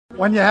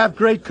when you have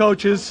great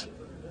coaches,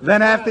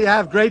 then after you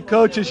have great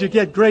coaches, you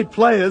get great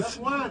players.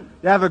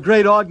 You have a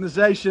great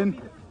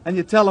organization, and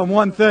you tell them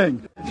one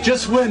thing: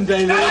 just win,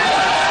 baby.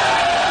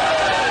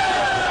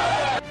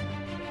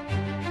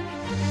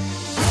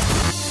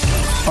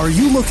 Are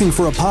you looking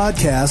for a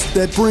podcast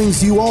that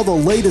brings you all the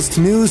latest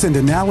news and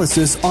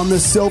analysis on the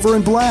Silver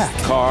and Black?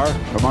 Carr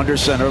from under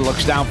center,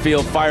 looks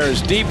downfield, fires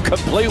deep,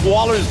 complete.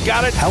 Waller's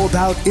got it. How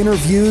about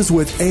interviews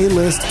with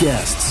A-list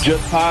guests?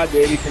 Just Pod,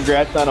 baby.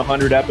 Congrats on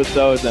 100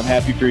 episodes. I'm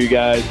happy for you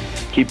guys.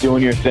 Keep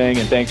doing your thing,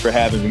 and thanks for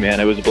having me, man.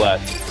 It was a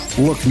blast.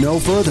 Look no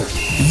further.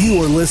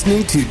 You are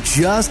listening to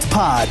Just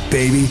Pod,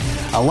 baby,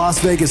 a Las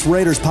Vegas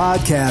Raiders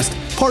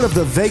podcast, part of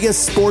the Vegas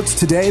Sports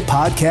Today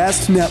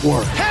podcast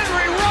network.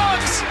 Henry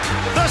runs!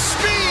 The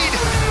speed!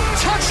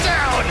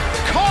 Touchdown!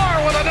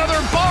 Carr with another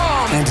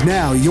bomb! And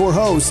now your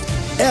host,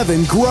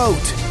 Evan Grote.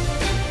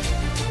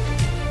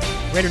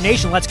 Raider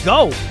Nation, let's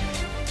go!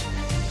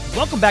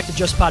 Welcome back to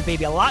Just Pod,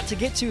 baby. A lot to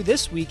get to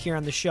this week here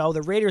on the show.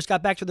 The Raiders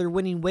got back to their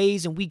winning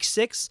ways in Week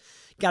 6.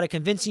 Got a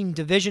convincing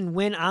division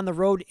win on the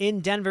road in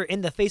Denver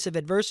in the face of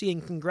adversity.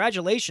 And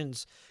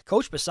congratulations,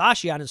 Coach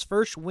Bisaccia, on his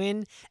first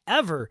win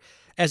ever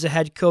as a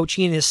head coach.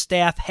 He and his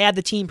staff had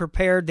the team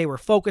prepared. They were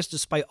focused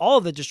despite all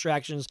of the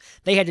distractions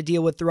they had to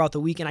deal with throughout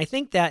the week. And I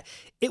think that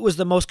it was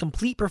the most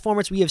complete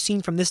performance we have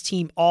seen from this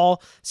team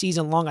all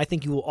season long. I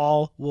think you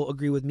all will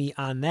agree with me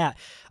on that.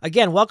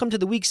 Again, welcome to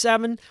the Week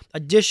 7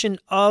 edition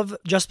of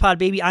Just Pod,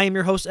 baby. I am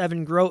your host,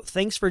 Evan Grote.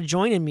 Thanks for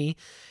joining me.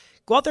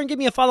 Go out there and give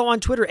me a follow on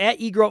Twitter at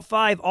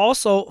eGrote5.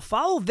 Also,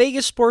 follow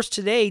Vegas Sports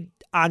Today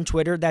on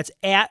Twitter. That's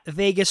at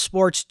Vegas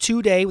Sports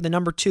Today with the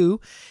number 2.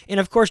 And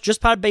of course, Just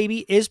Pod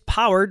Baby is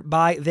powered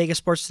by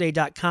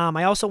VegasSportsToday.com.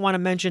 I also want to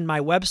mention my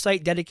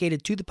website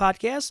dedicated to the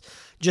podcast,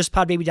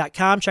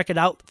 JustPodBaby.com. Check it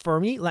out for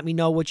me. Let me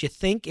know what you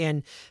think,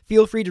 and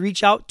feel free to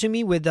reach out to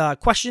me with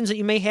questions that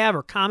you may have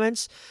or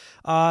comments.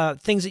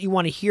 Things that you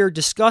want to hear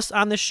discussed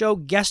on the show,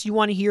 guests you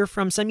want to hear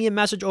from, send me a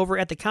message over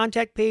at the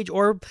contact page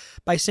or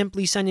by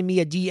simply sending me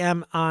a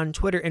DM on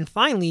Twitter. And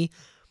finally,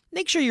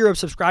 make sure you're a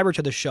subscriber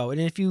to the show.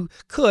 And if you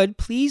could,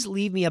 please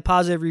leave me a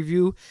positive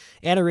review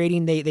and a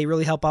rating. They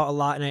really help out a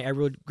lot, and I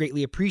really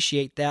greatly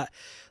appreciate that.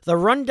 The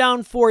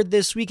rundown for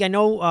this week, I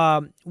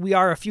know we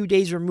are a few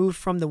days removed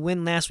from the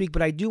win last week,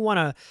 but I do want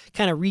to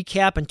kind of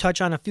recap and touch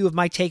on a few of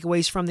my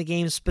takeaways from the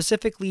game,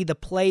 specifically the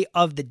play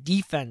of the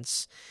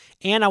defense.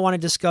 And I want to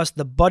discuss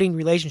the budding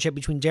relationship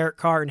between Derek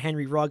Carr and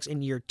Henry Ruggs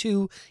in year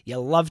 2. You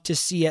love to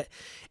see it.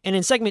 And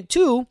in segment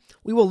 2,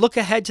 we will look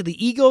ahead to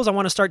the Eagles. I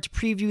want to start to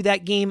preview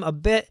that game a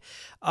bit.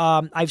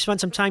 I've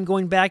spent some time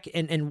going back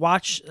and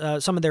watch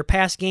some of their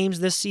past games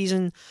this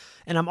season.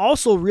 And I'm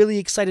also really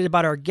excited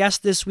about our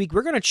guest this week.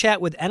 We're going to chat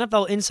with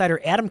NFL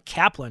insider Adam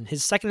Kaplan.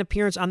 His second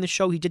appearance on the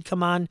show. He did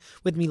come on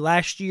with me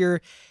last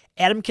year.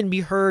 Adam can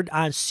be heard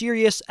on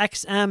Sirius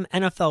XM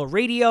NFL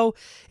Radio,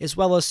 as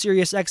well as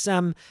Sirius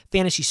XM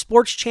Fantasy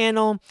Sports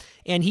Channel,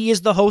 and he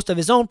is the host of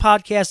his own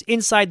podcast,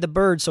 Inside the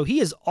Bird. So he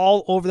is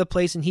all over the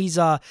place, and he's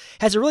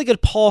has a really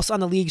good pulse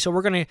on the league. So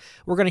we're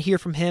gonna hear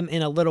from him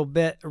in a little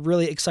bit.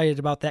 Really excited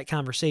about that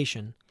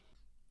conversation.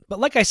 But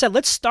like I said,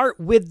 let's start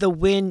with the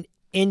win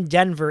in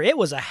Denver. It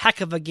was a heck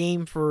of a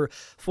game for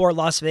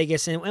Las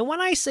Vegas, and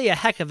when I say a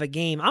heck of a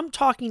game, I'm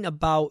talking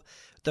about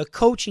the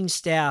coaching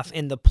staff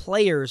and the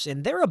players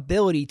and their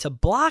ability to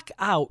block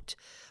out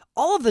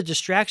all of the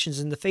distractions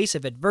in the face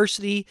of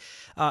adversity.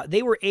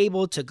 They were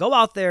able to go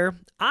out there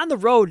on the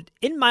road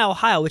in Mile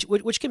High,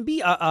 which can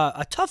be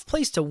a tough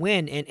place to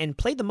win, and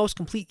play the most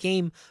complete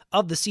game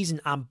of the season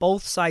on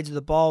both sides of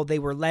the ball. They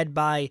were led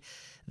by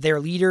their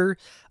leader,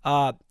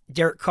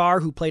 Derek Carr,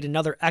 who played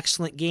another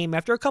excellent game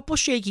after a couple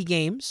shaky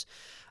games.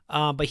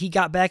 But he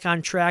got back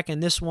on track in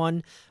this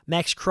one.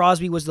 Max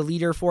Crosby was the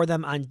leader for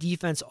them on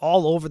defense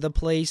all over the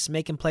place,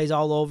 making plays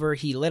all over.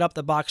 He lit up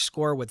the box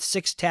score with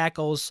 6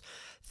 tackles,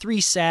 3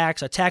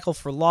 sacks, a tackle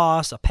for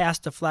loss, a pass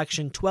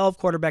deflection, 12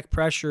 quarterback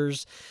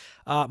pressures.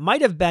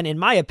 Might have been, in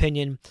my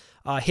opinion,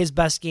 his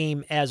best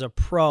game as a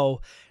pro.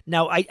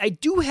 Now, I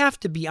do have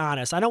to be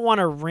honest. I don't want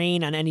to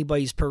rain on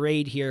anybody's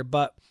parade here,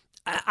 but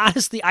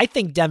honestly, I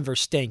think Denver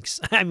stinks.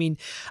 I mean,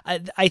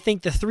 I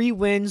think the 3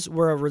 wins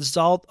were a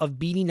result of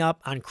beating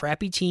up on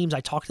crappy teams.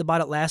 I talked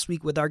about it last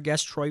week with our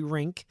guest, Troy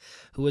Rink,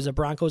 who is a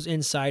Broncos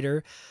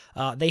insider.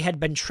 They had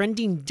been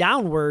trending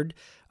downward,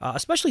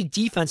 especially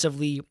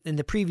defensively, in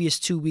the previous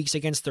 2 weeks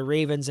against the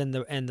Ravens and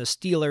the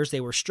Steelers. They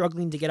were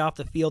struggling to get off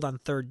the field on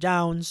third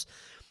downs.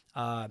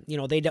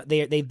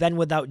 They've been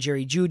without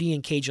Jerry Jeudy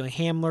and KJ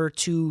Hamler,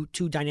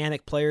 two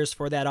dynamic players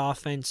for that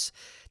offense.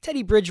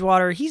 Teddy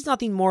Bridgewater, he's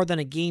nothing more than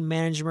a game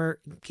manager.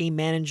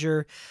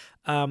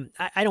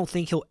 I don't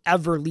think he'll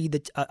ever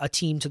lead a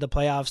team to the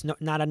playoffs. No,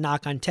 not a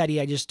knock on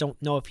Teddy. I just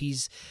don't know if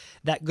he's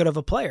that good of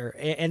a player.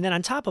 And then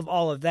on top of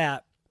all of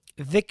that,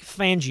 Vic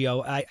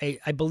Fangio,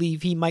 I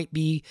believe he might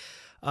be,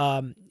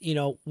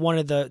 one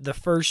of the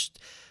first,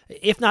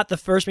 if not the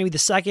first, maybe the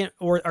second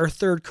or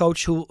third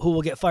coach who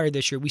will get fired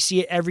this year. We see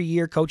it every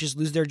year. Coaches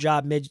lose their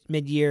job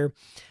mid-year.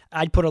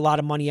 I'd put a lot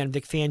of money on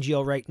Vic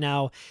Fangio right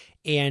now.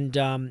 And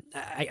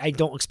I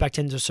don't expect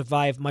him to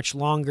survive much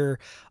longer,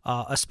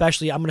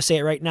 especially, I'm going to say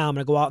it right now, I'm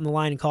going to go out on the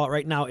line and call it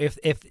right now.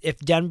 If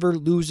Denver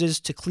loses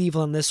to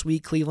Cleveland this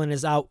week, Cleveland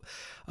is out.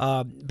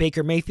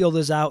 Baker Mayfield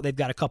is out. They've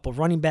got a couple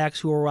running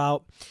backs who are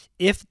out.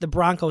 If the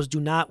Broncos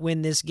do not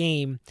win this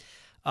game,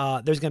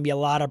 there's going to be a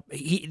lot of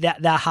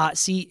that hot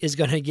seat is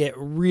going to get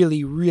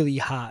really, really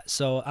hot.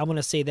 So I'm going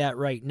to say that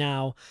right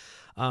now.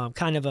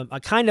 Kind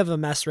of a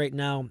mess right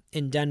now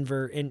in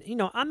Denver. And,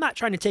 I'm not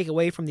trying to take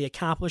away from the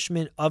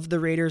accomplishment of the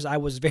Raiders. I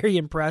was very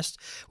impressed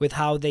with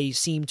how they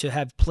seem to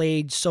have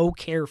played so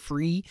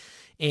carefree,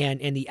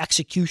 and the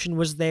execution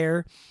was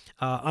there,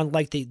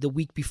 unlike the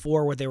week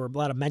before where there were a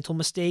lot of mental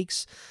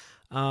mistakes.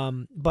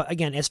 But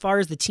again, as far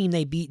as the team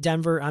they beat,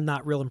 Denver, I'm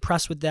not real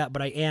impressed with that,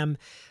 but I am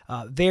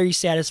very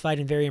satisfied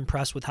and very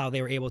impressed with how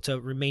they were able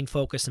to remain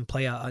focused and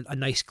play a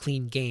nice,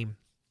 clean game.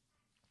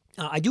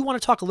 I do want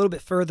to talk a little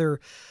bit further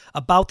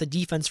about the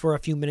defense for a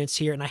few minutes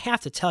here, and I have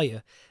to tell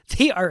you,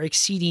 they are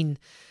exceeding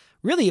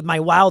really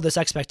my wildest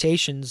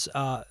expectations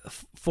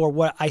for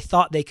what I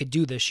thought they could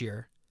do this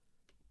year.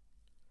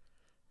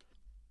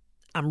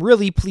 I'm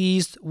really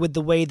pleased with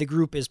the way the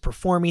group is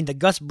performing. The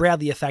Gus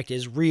Bradley effect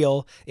is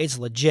real. It's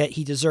legit.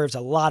 He deserves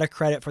a lot of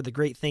credit for the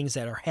great things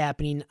that are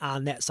happening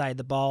on that side of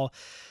the ball.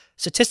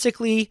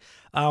 Statistically,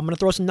 I'm going to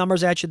throw some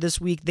numbers at you this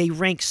week. They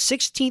rank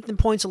 16th in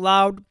points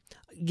allowed,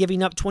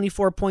 giving up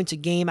 24 points a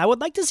game. I would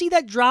like to see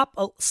that drop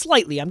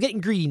slightly. I'm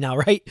getting greedy now,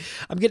 right?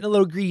 I'm getting a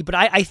little greedy, but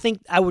I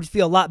think I would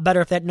feel a lot better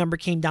if that number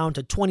came down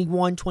to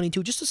 21,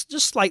 22, just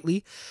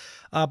slightly.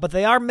 But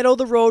they are middle of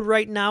the road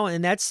right now,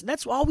 and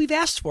that's all we've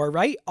asked for,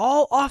 right?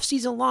 All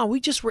offseason long, we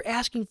just were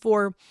asking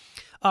for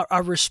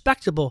a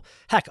respectable,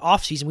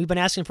 offseason. We've been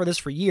asking for this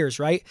for years,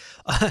 right?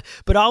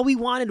 But all we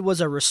wanted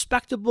was a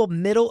respectable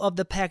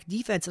middle-of-the-pack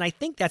defense, and I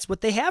think that's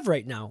what they have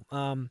right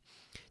now.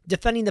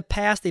 Defending the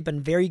pass, they've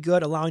been very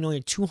good, allowing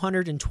only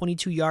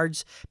 222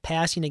 yards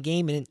passing a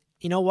game. And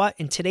you know what?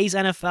 In today's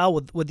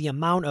NFL, with the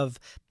amount of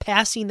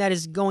passing that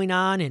is going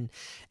on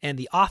and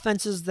the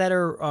offenses that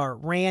are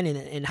ran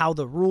and how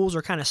the rules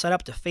are kind of set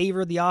up to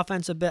favor the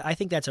offense a bit, I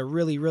think that's a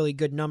really, really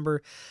good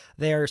number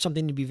there,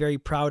 something to be very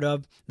proud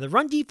of. The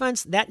run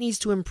defense, that needs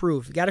to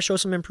improve. Got to show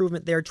some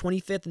improvement there.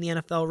 25th in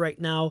the NFL right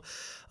now,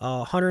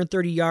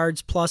 130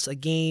 yards plus a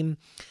game.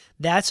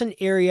 That's an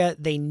area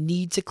they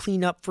need to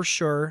clean up for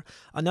sure.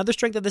 Another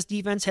strength of this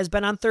defense has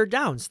been on third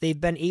downs.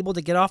 They've been able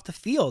to get off the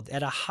field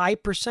at a high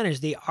percentage.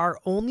 They are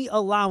only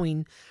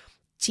allowing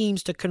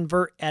teams to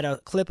convert at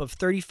a clip of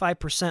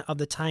 35% of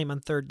the time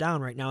on third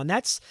down right now. And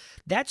that's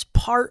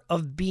part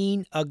of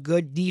being a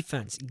good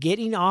defense,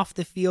 getting off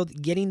the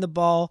field, getting the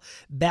ball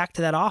back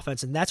to that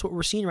offense. And that's what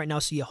we're seeing right now.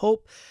 So you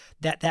hope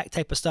that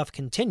type of stuff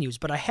continues.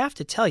 But I have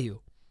to tell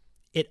you,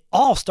 it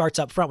all starts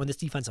up front with this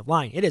defensive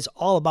line. It is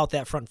all about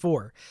that front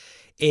four.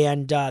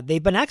 And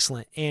they've been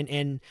excellent.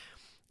 And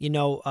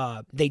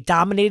they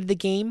dominated the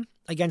game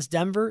against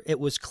Denver.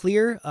 It was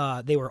clear.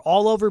 They were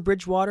all over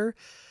Bridgewater.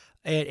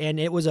 And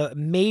it was a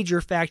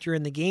major factor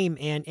in the game.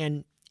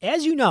 And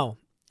as you know,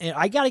 and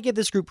I got to give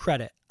this group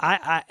credit.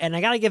 I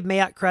got to give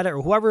Mayock credit,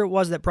 or whoever it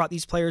was that brought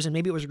these players, and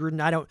maybe it was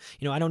Gruden. I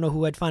don't know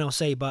who had final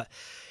say, but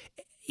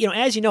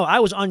as you know, I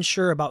was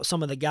unsure about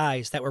some of the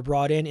guys that were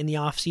brought in the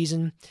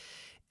offseason.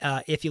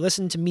 If you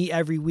listen to me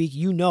every week,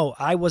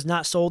 I was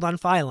not sold on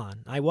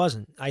Philon. I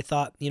wasn't. I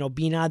thought,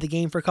 being out of the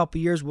game for a couple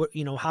of years,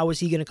 how is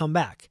he going to come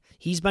back?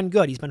 He's been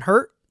good. He's been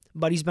hurt,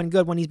 but he's been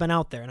good when he's been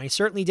out there. And I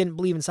certainly didn't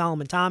believe in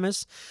Solomon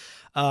Thomas.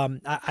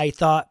 I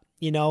thought,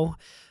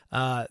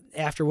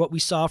 after what we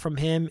saw from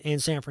him in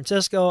San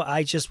Francisco,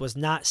 I just was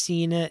not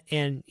seeing it,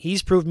 and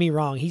he's proved me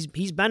wrong. He's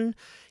been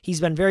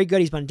very good.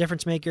 He's been a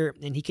difference maker,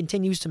 and he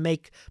continues to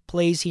make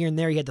plays here and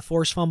there. He had the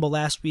forced fumble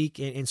last week,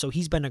 and so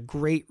he's been a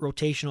great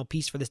rotational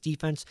piece for this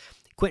defense.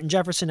 Quentin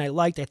Jefferson I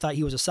liked. I thought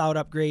he was a solid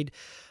upgrade.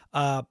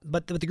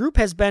 But the group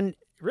has been,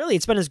 really,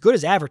 it's been as good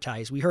as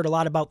advertised. We heard a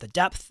lot about the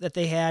depth that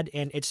they had,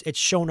 and it's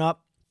shown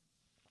up.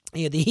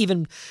 They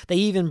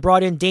even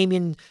brought in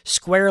Damian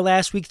Square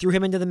last week, threw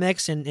him into the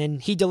mix,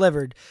 and he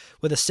delivered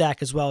with a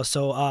sack as well.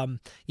 So,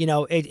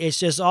 it's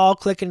just all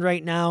clicking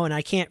right now, and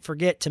I can't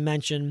forget to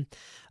mention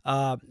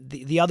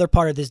the other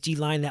part of this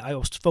D-line that I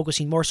was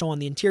focusing more so on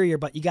the interior,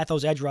 but you got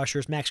those edge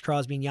rushers, Max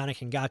Crosby and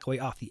Yannick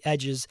Ngakoue off the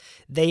edges.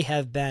 They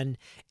have been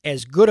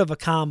as good of a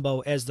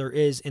combo as there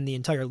is in the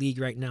entire league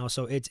right now,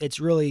 so it's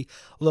really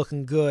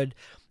looking good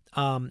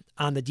on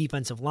the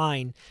defensive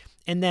line.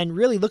 And then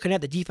really looking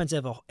at the defense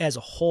as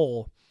a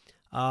whole,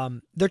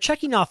 they're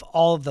checking off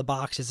all of the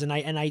boxes. And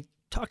I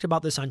talked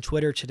about this on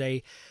Twitter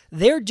today.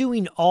 They're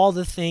doing all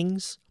the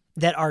things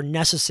that are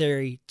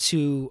necessary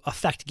to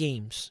affect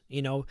games.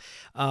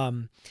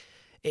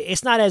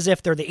 it's not as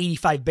if they're the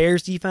 85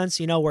 Bears defense,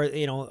 or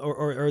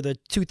the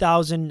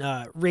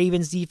 2000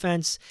 Ravens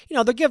defense.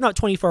 They're giving up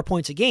 24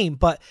 points a game,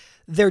 but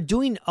they're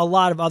doing a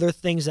lot of other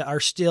things that are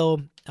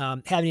still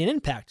having an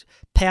impact.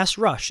 Pass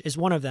rush is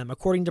one of them.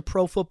 According to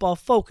Pro Football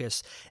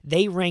Focus,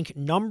 they rank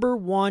number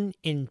 1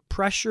 in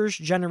pressures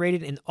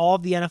generated in all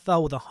of the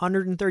NFL with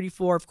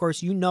 134. Of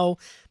course,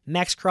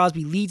 Max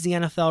Crosby leads the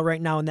NFL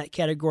right now in that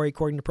category,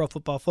 according to Pro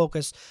Football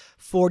Focus,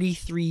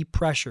 43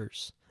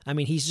 pressures. I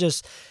mean, he's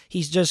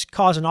just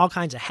causing all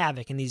kinds of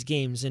havoc in these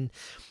games. And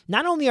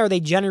not only are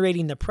they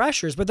generating the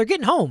pressures, but they're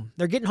getting home.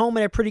 They're getting home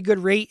at a pretty good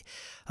rate.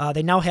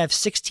 They now have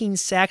 16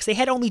 sacks. They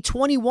had only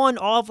 21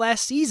 all of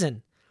last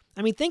season.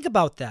 I mean, think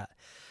about that.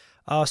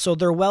 So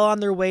they're well on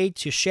their way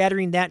to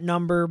shattering that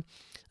number.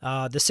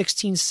 The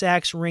 16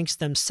 sacks ranks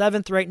them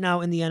 7th right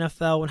now in the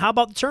NFL. And how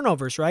about the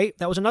turnovers, right?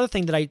 That was another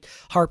thing that I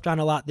harped on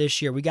a lot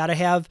this year. We got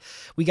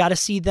to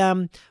see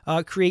them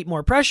create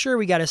more pressure.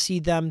 We got to see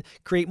them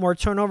create more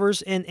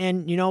turnovers.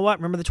 And you know what?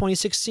 Remember the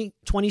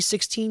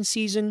 2016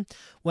 season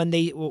when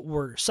they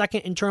were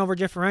second in turnover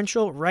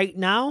differential? Right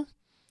now,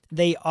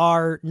 they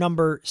are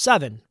number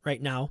 7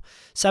 right now,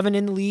 7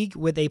 in the league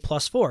with a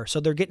 +4. So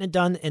they're getting it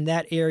done in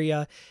that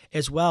area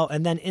as well.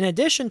 And then in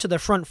addition to the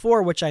front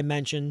 4, which I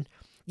mentioned,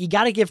 you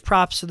got to give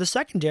props to the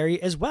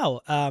secondary as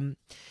well. And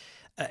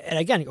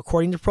again,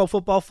 according to Pro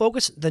Football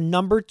Focus, the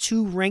number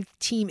 2 ranked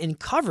team in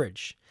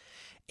coverage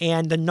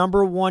and the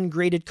number 1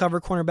 graded cover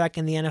cornerback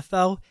in the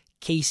NFL,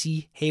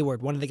 Casey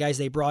Hayward, one of the guys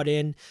they brought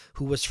in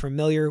who was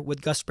familiar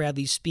with Gus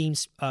Bradley's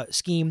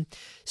scheme.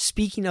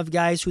 Speaking of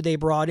guys who they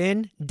brought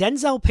in,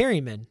 Denzel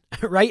Perryman,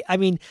 right? I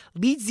mean,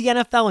 leads the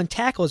NFL in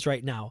tackles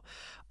right now.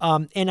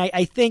 And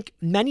I think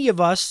many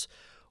of us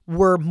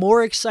were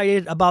more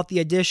excited about the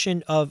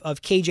addition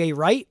of KJ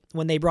Wright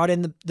when they brought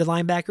in the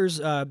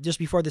linebackers just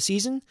before the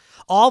season.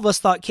 All of us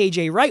thought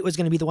KJ Wright was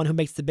going to be the one who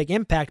makes the big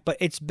impact, but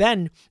it's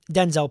been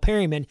Denzel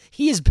Perryman.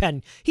 He's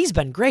been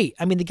great.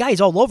 I mean, the guy's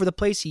all over the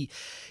place.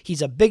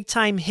 He's a big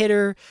time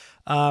hitter.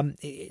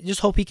 Just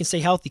hope he can stay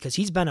healthy because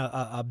he's been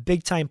a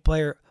big time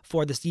player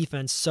for this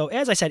defense. So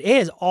as I said, it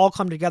has all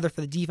come together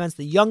for the defense.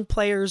 The young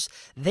players,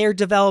 they're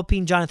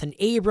developing. Jonathan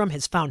Abram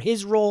has found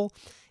his role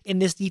in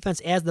this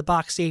defense as the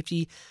box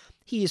safety.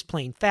 He is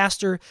playing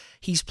faster.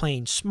 He's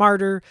playing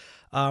smarter.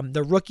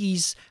 The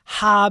rookies,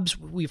 Hobbs,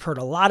 we've heard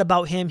a lot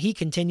about him. He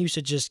continues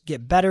to just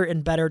get better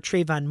and better.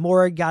 Trayvon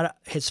Moore got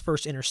his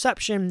first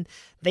interception.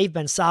 They've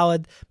been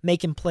solid,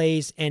 making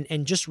plays,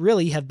 and just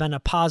really have been a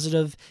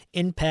positive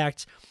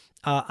impact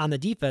on the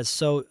defense.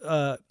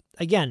 So,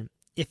 again,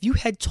 if you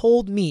had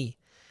told me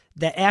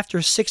that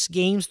after 6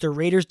 games, the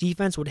Raiders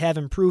defense would have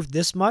improved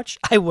this much,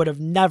 I would have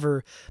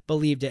never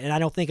believed it. And I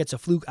don't think it's a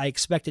fluke. I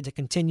expect it to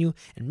continue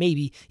and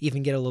maybe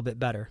even get a little bit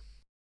better.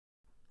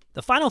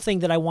 The final thing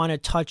that I want to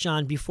touch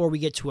on before we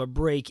get to a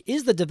break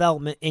is the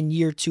development in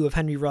year 2 of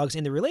Henry Ruggs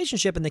and the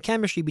relationship and the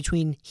chemistry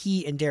between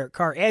he and Derek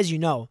Carr, as you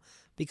know,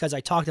 because I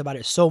talked about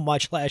it so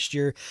much last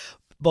year,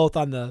 both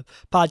on the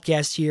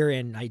podcast here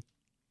and I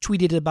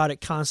tweeted about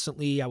it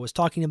constantly. I was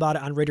talking about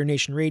it on Raider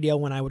Nation Radio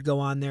when I would go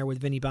on there with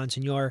Vinny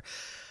Bonsignor.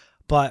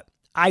 But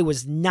I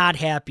was not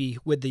happy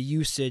with the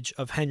usage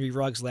of Henry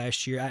Ruggs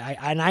last year.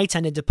 I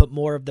tended to put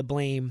more of the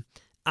blame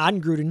on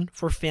Gruden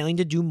for failing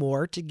to do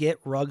more to get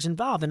Ruggs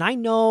involved. And I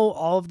know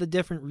all of the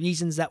different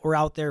reasons that were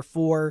out there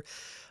for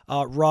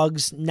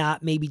Ruggs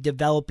not maybe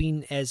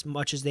developing as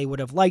much as they would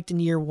have liked in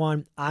year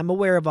 1. I'm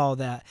aware of all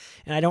that.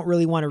 And I don't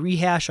really want to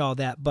rehash all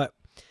that. But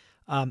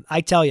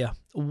I tell you,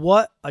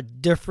 what a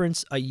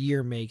difference a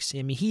year makes.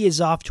 I mean, he is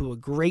off to a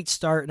great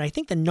start. And I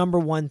think the number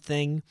one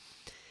thing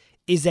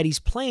is that he's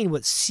playing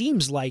what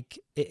seems like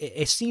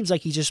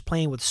he's just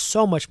playing with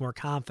so much more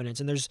confidence,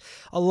 and there's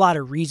a lot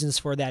of reasons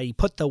for that. He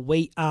put the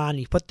weight on,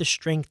 he put the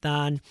strength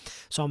on,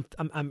 so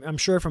I'm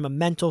sure from a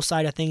mental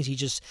side of things,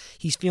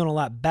 he's feeling a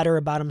lot better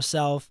about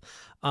himself.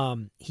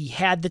 He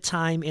had the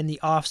time in the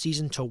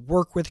offseason to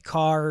work with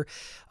Carr.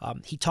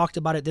 He talked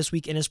about it this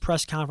week in his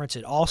press conference.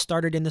 It all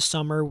started in the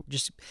summer,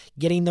 just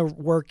getting the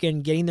work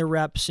in, getting the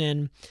reps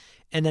in.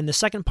 And then the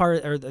second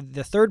part, or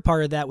the third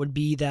part of that would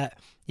be that,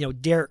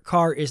 Derek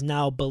Carr is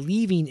now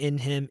believing in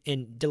him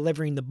and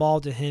delivering the ball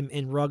to him,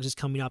 and Ruggs is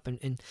coming up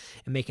and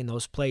making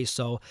those plays.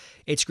 So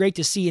it's great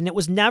to see. And it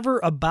was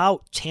never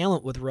about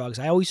talent with Ruggs.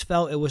 I always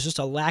felt it was just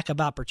a lack of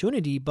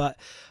opportunity, but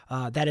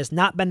that has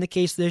not been the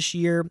case this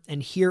year.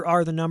 And here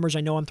are the numbers.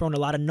 I know I'm throwing a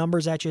lot of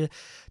numbers at you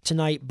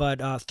tonight,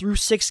 but through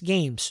 6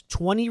 games,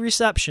 20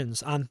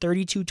 receptions on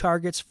 32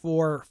 targets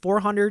for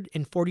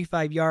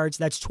 445 yards.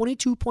 That's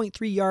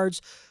 22.3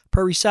 yards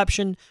per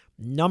reception.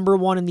 Number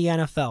 1 in the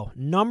NFL.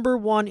 Number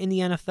 1 in the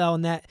NFL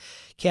in that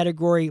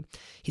category.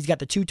 He's got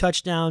the 2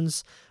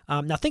 touchdowns.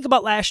 Now think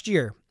about last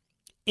year.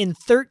 In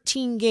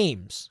 13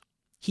 games,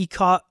 he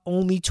caught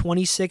only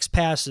 26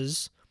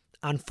 passes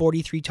on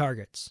 43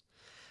 targets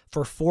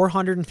for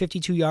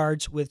 452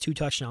 yards with 2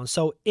 touchdowns.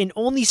 So in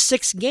only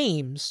 6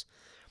 games,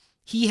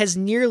 he has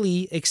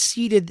nearly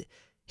exceeded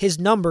his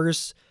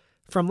numbers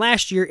from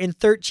last year in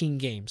 13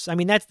 games. I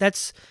mean,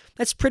 that's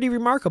pretty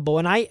remarkable.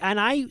 And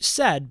I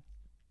said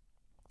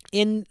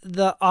in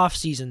the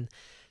offseason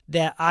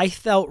that I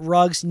felt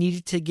Ruggs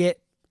needed to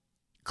get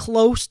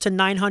close to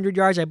 900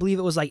 yards. I believe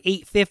it was like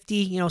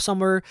 850,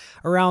 somewhere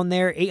around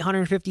there,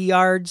 850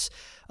 yards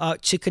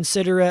to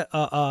consider it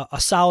a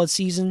solid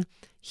season.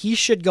 He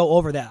should go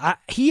over that.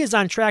 He is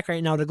on track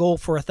right now to go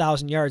for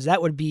 1,000 yards.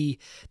 That would be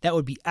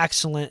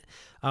excellent.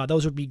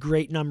 Those would be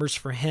great numbers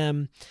for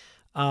him.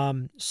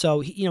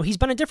 So he's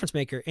been a difference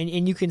maker,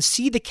 and you can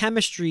see the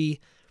chemistry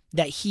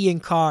that he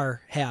and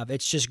Carr have.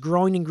 It's just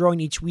growing and growing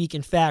each week.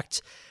 In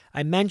fact,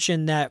 I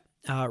mentioned that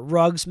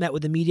Ruggs met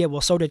with the media.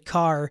 Well, so did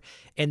Carr,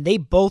 and they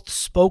both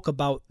spoke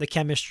about the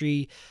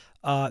chemistry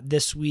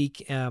this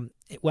week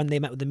when they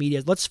met with the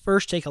media. Let's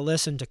first take a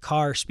listen to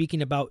Carr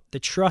speaking about the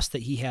trust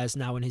that he has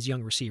now in his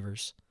young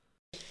receivers.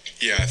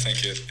 Yeah, I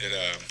think you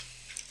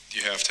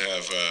have to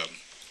have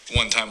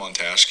one time on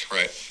task,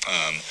 right?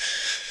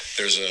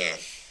 There's a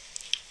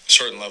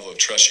certain level of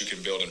trust you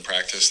can build in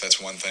practice.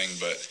 That's one thing,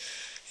 but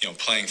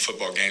playing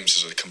football games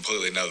is a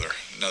completely another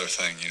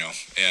thing,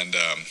 and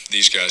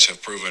these guys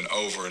have proven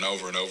over and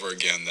over and over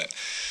again that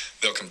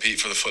they'll compete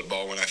for the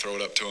football when I throw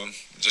it up to them.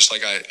 Just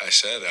like I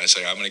say,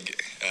 I'm going to,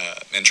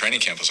 in training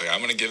camp, I'm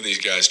going to give these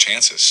guys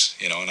chances,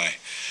 and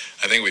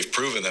I think we've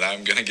proven that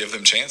I'm going to give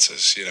them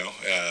chances, and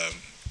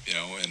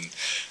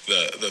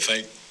the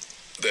thing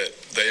that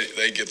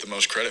they get the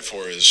most credit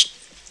for is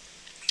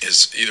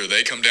either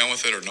they come down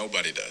with it or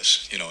nobody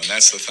does, and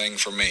that's the thing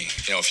for me.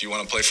 If you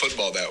want to play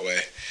football that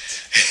way,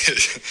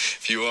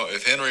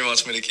 if Henry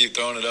wants me to keep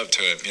throwing it up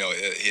to him,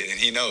 and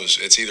he knows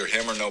it's either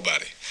him or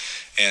nobody,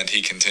 and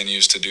he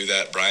continues to do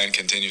that. Brian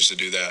continues to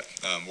do that.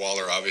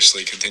 Waller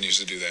obviously continues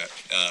to do that.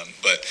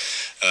 But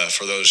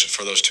for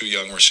those two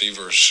young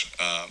receivers,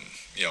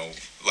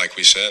 like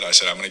we said, I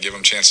said I'm going to give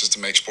them chances to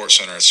make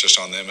SportsCenter. It's just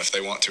on them if they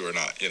want to or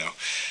not,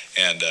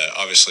 And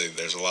obviously,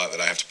 there's a lot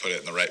that I have to put it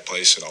in the right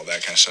place and all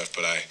that kind of stuff.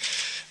 But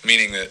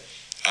meaning that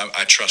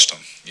I trust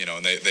them,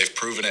 and they've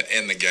proven it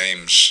in the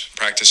games.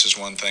 Practice is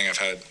one thing. I've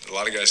had a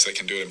lot of guys that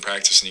can do it in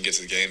practice, and you get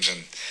to the games, and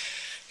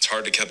it's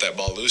hard to cut that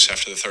ball loose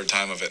after the third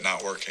time of it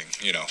not working,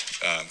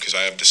 because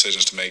I have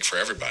decisions to make for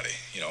everybody,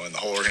 in the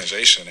whole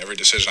organization. Every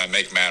decision I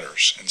make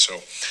matters. And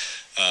so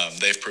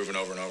they've proven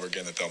over and over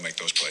again that they'll make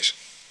those plays.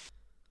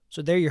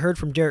 So there you heard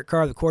from Derek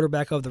Carr, the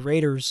quarterback of the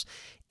Raiders,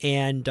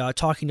 and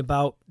talking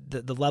about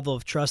the level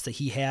of trust that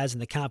he has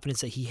and the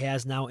confidence that he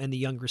has now in the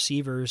young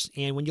receivers.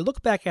 And when you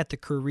look back at the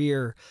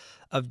career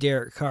of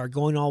Derek Carr,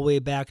 going all the way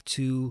back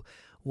to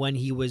when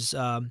he was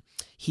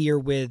here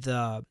with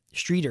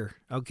Streeter,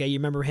 okay, you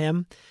remember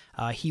him?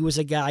 He was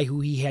a guy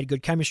who he had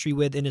good chemistry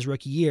with in his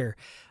rookie year.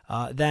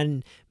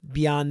 Then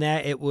beyond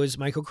that, it was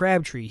Michael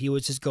Crabtree. He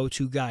was his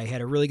go-to guy.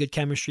 Had a really good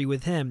chemistry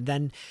with him.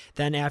 Then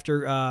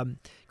after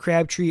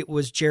Crabtree, it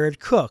was Jared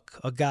Cook,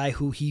 a guy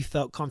who he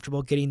felt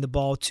comfortable getting the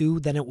ball to.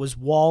 Then it was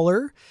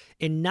Waller.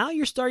 And now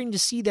you're starting to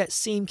see that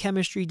same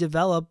chemistry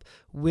develop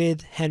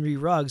with Henry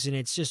Ruggs. And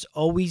it's just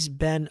always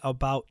been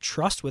about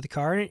trust with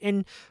Carr.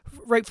 And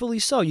rightfully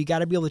so. You got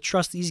to be able to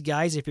trust these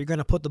guys. If you're going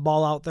to put the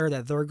ball out there,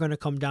 that they're going to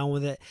come down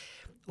with it.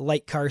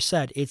 Like Carr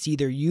said, it's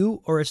either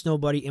you or it's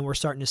nobody, and we're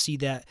starting to see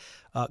that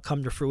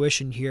come to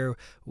fruition here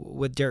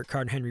with Derek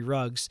Carr and Henry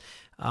Ruggs.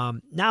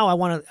 Now I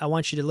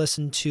want you to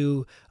listen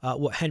to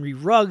what Henry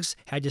Ruggs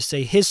had to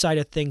say, his side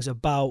of things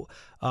about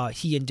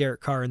he and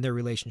Derek Carr and their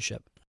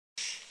relationship.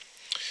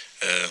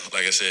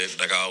 Like I said,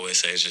 like I always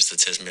say, it's just a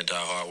testament to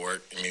our hard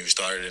work. We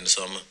started in the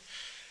summer,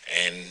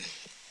 and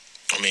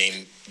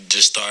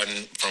just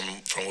starting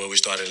from where we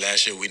started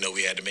last year, we know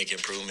we had to make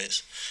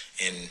improvements,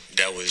 and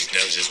that was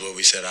just what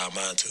we set our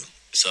mind to.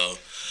 So,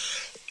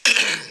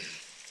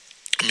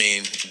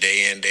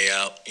 day in, day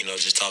out,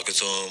 just talking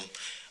to him,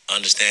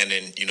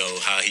 understanding,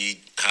 how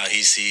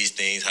he sees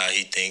things, how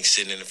he thinks,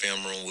 sitting in the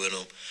film room with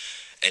him,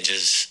 and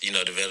just,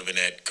 developing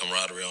that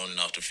camaraderie on and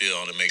off the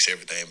field, and it makes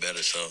everything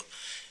better. So,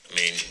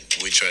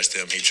 we trust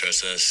him, he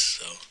trusts us,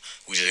 so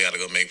we just got to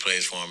go make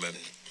plays for him and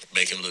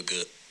make him look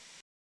good.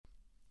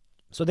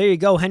 So there you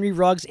go, Henry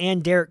Ruggs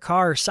and Derek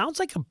Carr. Sounds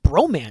like a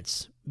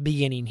bromance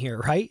beginning here,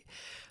 right?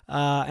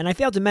 And I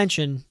failed to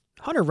mention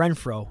Hunter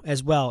Renfrow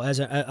as well as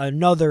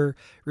another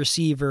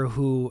receiver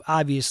who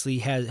obviously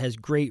has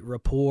great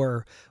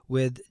rapport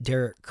with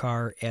Derek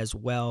Carr as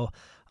well,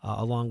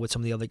 along with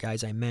some of the other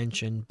guys I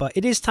mentioned. But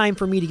it is time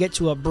for me to get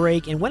to a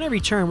break, and when I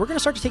return, we're going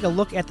to start to take a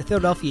look at the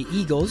Philadelphia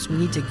Eagles. We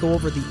need to go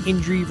over the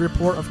injury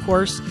report, of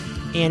course,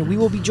 and we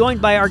will be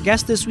joined by our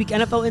guest this week,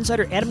 NFL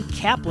insider Adam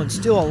Kaplan.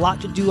 Still a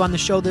lot to do on the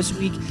show this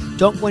week.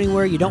 Don't go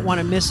anywhere. You don't want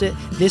to miss it.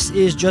 This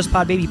is Just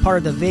Pod Baby, part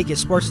of the Vegas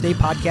Sports Today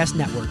Podcast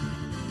Network.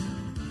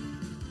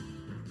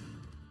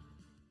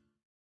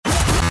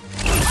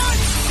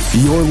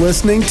 You're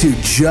listening to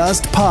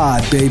Just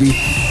Pod, baby,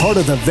 part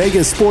of the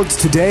Vegas Sports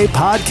Today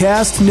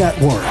Podcast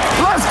Network.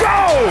 Let's go!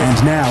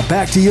 And now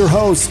back to your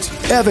host,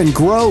 Evan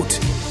Grote.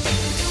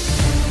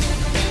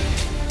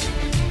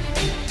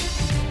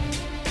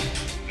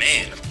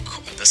 Man,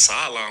 the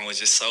sideline was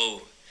just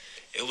so,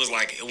 it was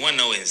like, it wasn't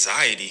no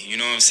anxiety, you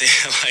know what I'm saying?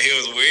 Like, it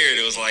was weird.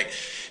 It was like,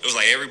 it was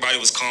like everybody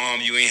was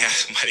calm. You ain't have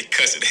somebody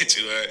cussing at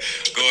you or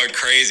going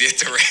crazy at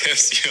the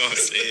refs. You know what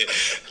I'm saying?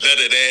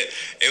 None of that.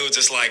 It was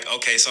just like,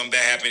 okay, something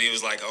bad happened. He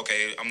was like,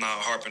 okay, I'm not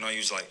harping on you. He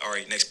was like, all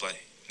right, next play.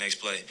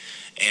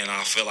 And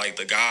I feel like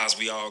the guys,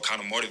 we all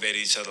kind of motivated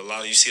each other.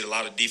 You see a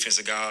lot of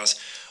defensive guys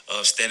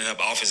standing up,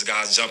 offensive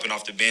guys jumping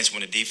off the bench when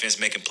the defense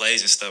making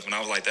plays and stuff. And I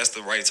was like, that's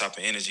the right type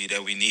of energy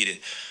that we needed.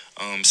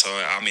 So,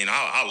 I mean,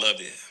 I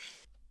loved it.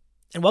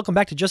 And welcome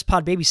back to Just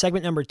Pod Baby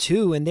segment number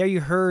 2. And there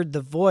you heard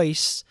the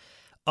voice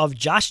of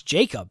Josh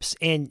Jacobs.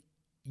 And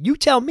you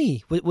tell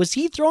me, was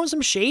he throwing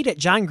some shade at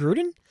Jon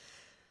Gruden?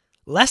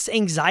 Less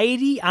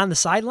anxiety on the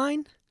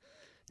sideline?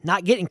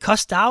 Not getting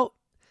cussed out?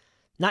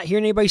 Not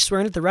hearing anybody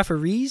swearing at the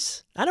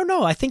referees? I don't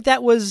know. I think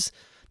that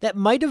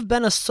might have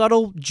been a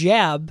subtle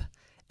jab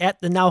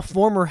at the now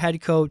former head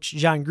coach,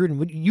 Jon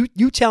Gruden.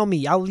 You tell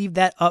me. I'll leave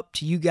that up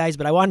to you guys,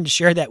 but I wanted to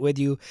share that with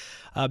you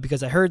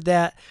because I heard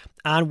that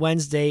on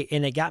Wednesday,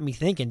 and it got me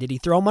thinking, did he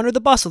throw him under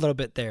the bus a little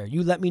bit there?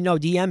 You let me know.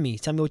 DM me.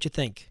 Tell me what you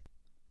think.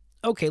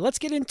 Okay, let's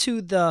get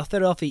into the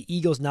Philadelphia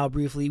Eagles now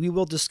briefly. We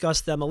will discuss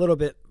them a little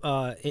bit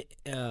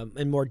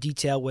in more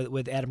detail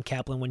with Adam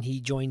Kaplan when he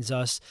joins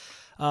us.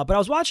 But I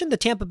was watching the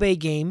Tampa Bay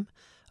game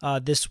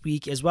this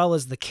week, as well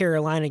as the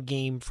Carolina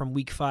game from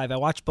Week 5. I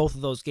watched both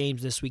of those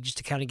games this week just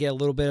to kind of get a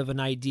little bit of an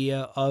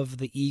idea of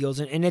the Eagles.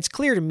 And it's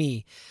clear to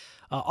me,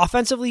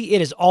 offensively,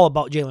 it is all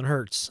about Jalen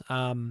Hurts.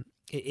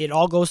 It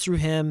all goes through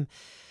him.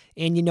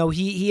 And, you know,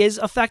 he is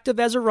effective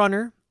as a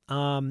runner.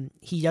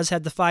 He does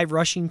have the 5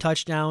 rushing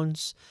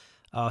touchdowns.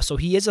 So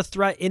he is a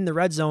threat in the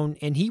red zone,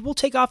 and he will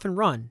take off and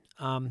run.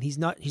 He's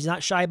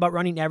not shy about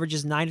running,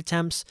 averages 9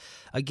 attempts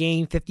a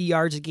game, 50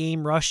 yards a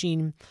game,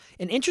 rushing.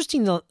 And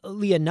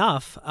interestingly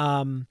enough,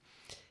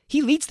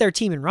 he leads their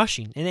team in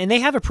rushing. And they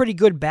have a pretty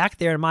good back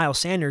there in Miles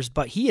Sanders,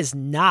 but he is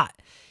not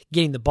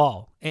getting the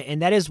ball.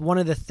 And that is one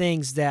of the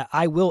things that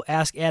I will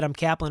ask Adam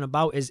Kaplan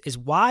about is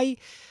why,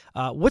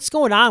 what's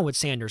going on with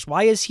Sanders?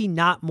 Why is he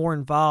not more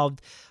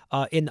involved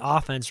in the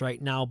offense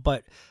right now?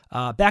 But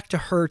back to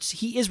Hurts,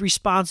 he is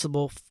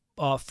responsible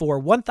for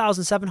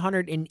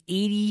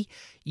 1,780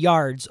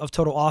 yards of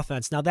total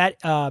offense. Now that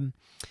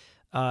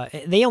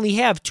they only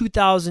have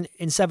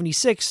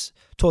 2,076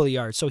 total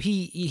yards, so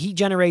he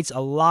generates a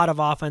lot of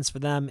offense for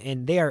them,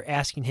 and they are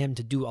asking him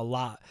to do a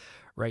lot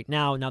right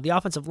now. Now the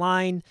offensive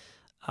line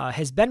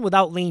has been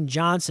without Lane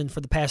Johnson for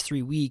the past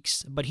 3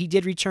 weeks, but he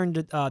did return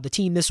to the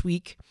team this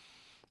week.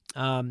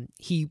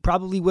 He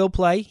probably will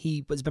play.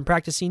 He has been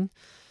practicing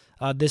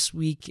this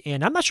week,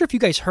 and I'm not sure if you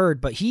guys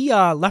heard, but he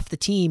left the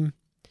team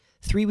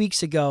 3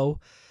 weeks ago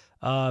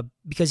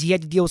because he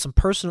had to deal with some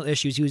personal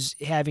issues he was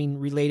having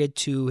related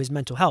to his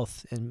mental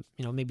health and,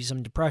 you know, maybe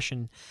some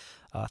depression,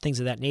 things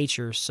of that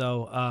nature.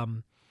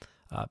 So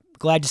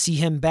glad to see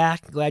him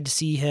back. Glad to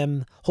see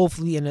him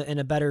hopefully in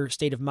a better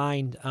state of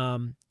mind.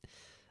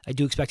 I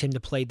do expect him to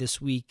play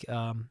this week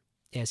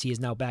as he is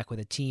now back with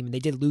a team. They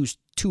did lose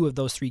 2 of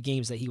those 3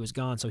 games that he was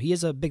gone, so he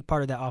is a big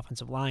part of that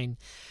offensive line.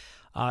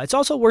 It's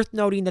also worth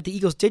noting that the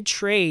Eagles did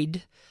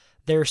trade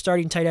their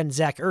starting tight end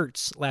Zach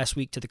Ertz last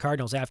week to the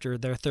Cardinals after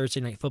their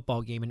Thursday night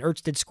football game, and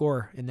Ertz did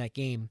score in that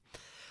game.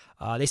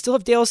 They still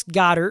have Dallas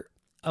Goedert,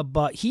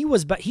 but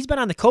he's been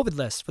on the COVID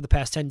list for the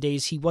past 10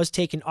 days. He was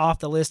taken off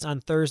the list on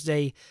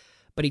Thursday,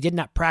 but he did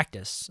not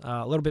practice.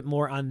 A little bit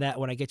more on that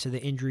when I get to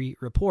the injury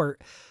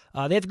report.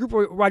 They have a group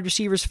of wide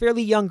receivers,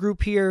 fairly young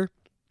group here.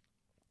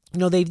 You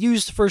know, they've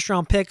used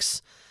first-round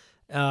picks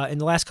in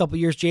the last couple of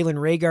years. Jalen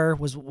Reagor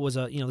was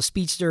a the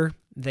speedster.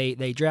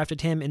 They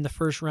drafted him in the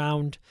first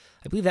round.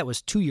 I believe that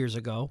was 2 years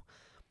ago,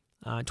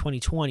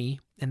 2020,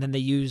 and then they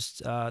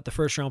used the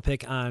first-round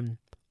pick on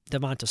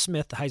Devonta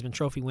Smith, the Heisman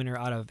Trophy winner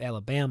out of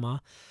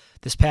Alabama,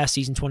 this past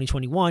season,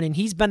 2021, and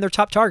he's been their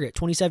top target.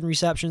 27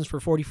 receptions for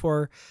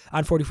 44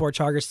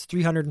 targets,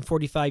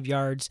 345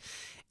 yards,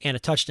 and a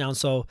touchdown.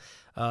 So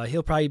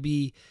he'll probably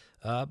be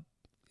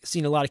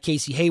seeing a lot of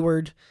Casey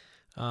Hayward,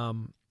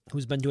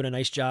 who's been doing a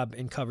nice job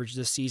in coverage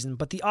this season.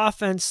 But the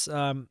offense,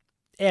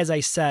 as I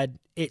said,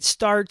 it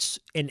starts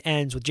and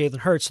ends with Jalen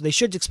Hurts. So they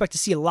should expect to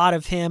see a lot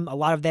of him, a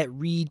lot of that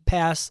read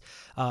pass,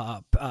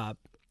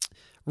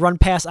 run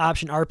pass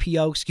option,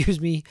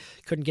 RPO,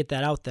 couldn't get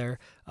that out there.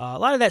 A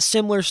lot of that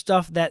similar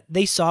stuff that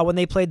they saw when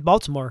they played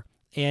Baltimore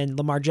and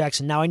Lamar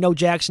Jackson. Now, I know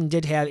Jackson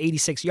did have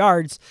 86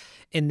 yards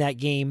in that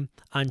game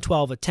on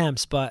 12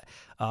 attempts, but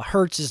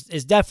Hurts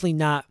is definitely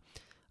not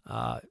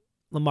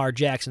Lamar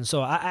Jackson.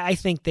 So I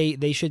think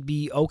they should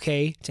be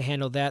okay to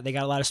handle that. They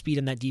got a lot of speed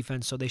in that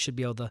defense, so they should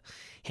be able to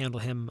handle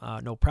him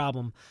no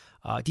problem.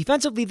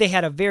 Defensively, they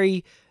have a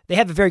very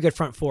good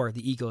front four,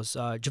 the Eagles.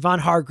 Javon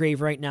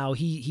Hargrave right now,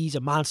 he's a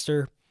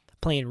monster,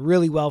 playing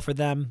really well for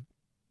them.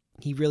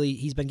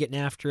 He's been getting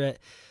after it,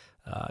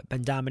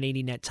 been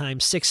dominating at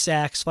times. 6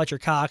 sacks. Fletcher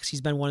Cox,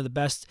 he's been one of the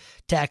best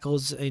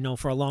tackles,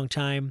 for a long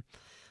time.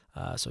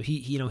 So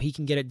he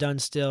can get it done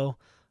still.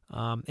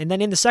 And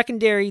then in the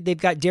secondary, they've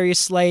got Darius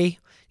Slay,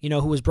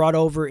 who was brought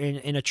over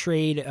in a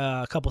trade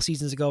a couple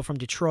seasons ago from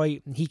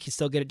Detroit, and he can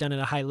still get it done at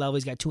a high level.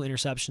 He's got 2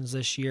 interceptions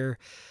this year.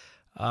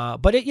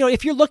 But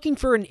if you're looking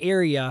for an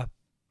area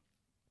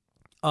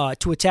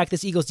to attack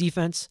this Eagles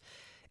defense,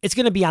 it's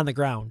going to be on the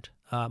ground.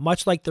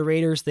 Much like the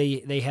Raiders,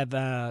 they have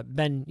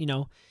been,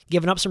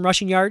 giving up some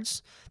rushing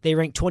yards. They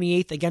rank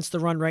 28th against the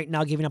run right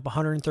now, giving up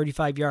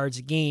 135 yards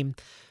a game.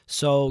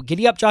 So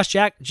giddy up, Josh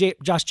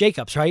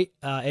Jacobs, right?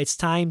 It's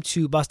time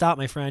to bust out,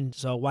 my friend.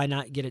 So why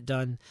not get it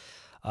done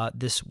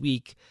this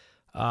week?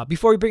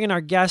 Before we bring in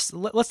our guests,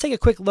 let's take a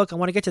quick look. I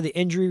want to get to the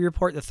injury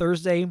report, the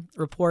Thursday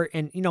report.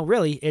 And,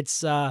 really,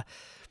 it's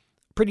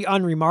pretty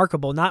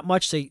unremarkable. Not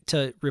much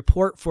to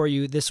report for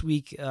you this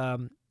week.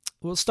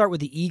 We'll start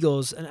with the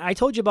Eagles. And I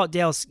told you about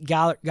Dallas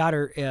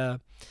Goedert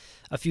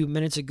a few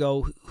minutes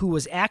ago, who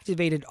was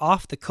activated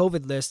off the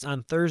COVID list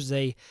on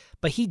Thursday,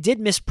 but he did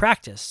miss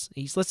practice.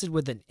 He's listed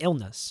with an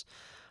illness.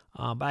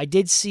 But I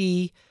did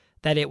see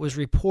that it was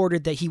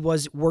reported that he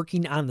was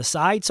working on the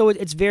side. So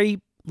it's very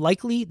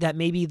likely that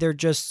maybe they're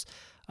just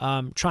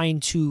trying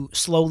to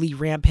slowly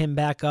ramp him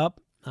back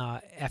up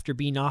after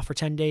being off for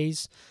 10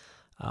 days.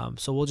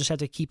 So we'll just have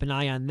to keep an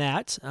eye on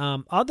that.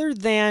 Other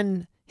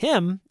than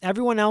him,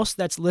 everyone else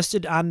that's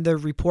listed on the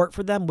report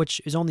for them, which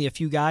is only a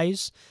few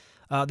guys,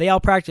 they all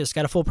got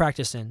a full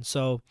practice in.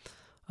 So,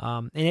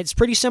 and it's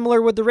pretty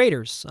similar with the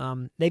Raiders.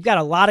 They've got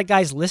a lot of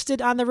guys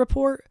listed on the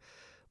report,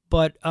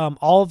 but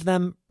all of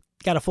them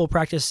got a full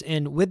practice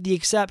in, with the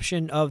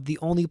exception of the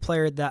only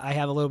player that I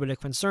have a little bit of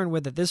concern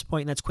with at this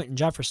point, and that's Quentin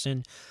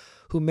Jefferson,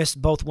 who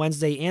missed both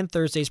Wednesday and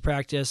Thursday's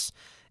practice,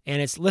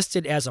 and it's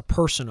listed as a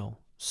personal.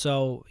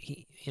 So,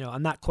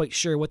 I'm not quite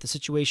sure what the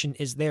situation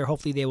is there.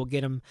 Hopefully they will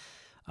get him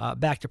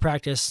back to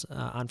practice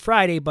on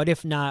Friday, but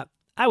if not,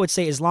 I would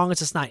say as long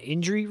as it's not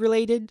injury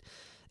related,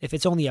 if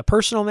it's only a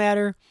personal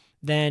matter,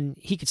 then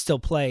he could still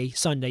play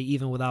Sunday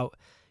even without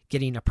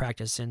getting a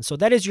practice in. So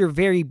that is your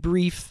very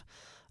brief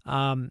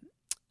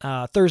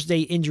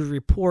Thursday injury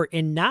report.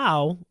 And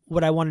now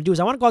what I want to do is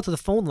I want to go out to the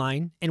phone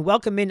line and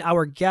welcome in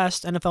our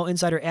guest, NFL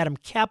insider Adam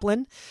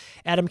Kaplan.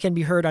 Adam can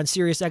be heard on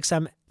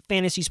SiriusXM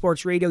Fantasy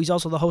Sports Radio. He's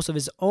also the host of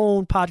his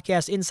own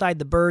podcast, Inside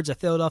the Birds, a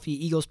Philadelphia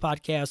Eagles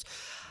podcast.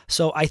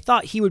 So I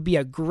thought he would be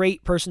a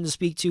great person to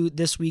speak to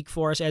this week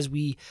for us as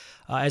the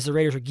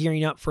Raiders are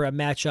gearing up for a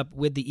matchup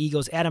with the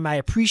Eagles. Adam, I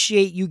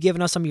appreciate you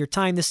giving us some of your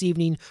time this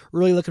evening.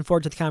 Really looking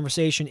forward to the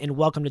conversation, and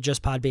welcome to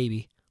Just Pod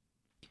Baby.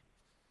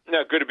 No,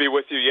 good to be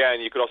with you, yeah,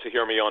 and you could also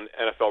hear me on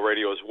NFL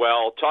radio as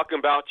well. Talking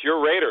about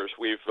your Raiders,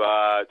 we've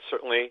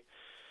certainly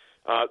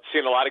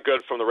seen a lot of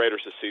good from the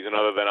Raiders this season,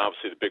 other than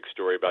obviously the big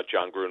story about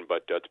John Gruden.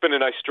 But it's been a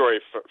nice story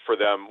for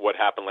them, what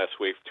happened last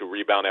week, to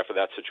rebound after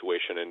that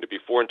situation and to be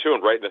 4-2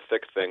 and right in the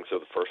thick of things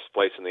of the first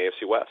place in the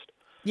AFC West.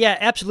 Yeah,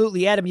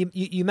 absolutely, Adam.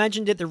 You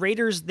mentioned it. The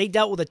Raiders, they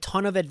dealt with a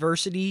ton of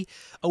adversity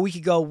a week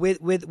ago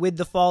with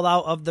the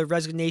fallout of the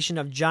resignation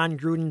of John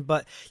Gruden.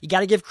 But you got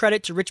to give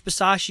credit to Rich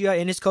Bisaccia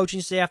and his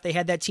coaching staff. They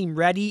had that team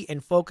ready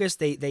and focused.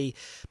 They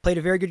played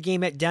a very good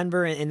game at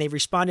Denver, and they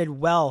responded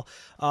well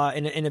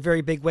in a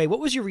very big way. What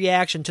was your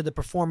reaction to the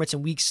performance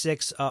in Week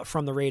 6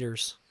 from the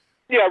Raiders?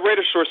 Yeah,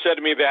 Raiders source said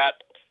to me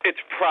that it's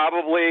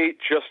probably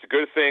just a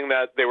good thing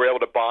that they were able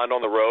to bond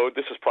on the road.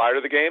 This is prior to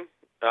the game,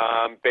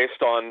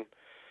 based on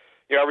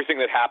everything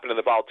that happened in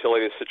the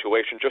volatility of the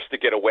situation, just to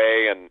get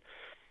away and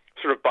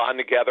sort of bond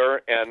together.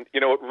 And,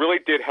 it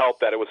really did help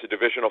that it was a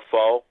divisional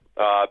foe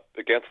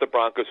against the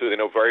Broncos, who they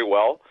know very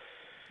well.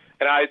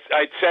 And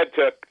I'd said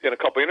in a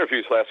couple of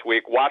interviews last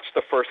week, watch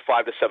the first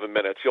 5 to 7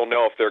 minutes. You'll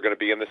know if they're going to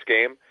be in this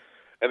game.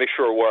 And they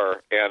sure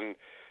were. And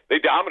they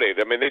dominated.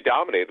 They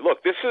dominated.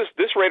 Look, this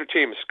Raider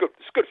team is good.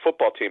 It's a good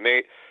football team.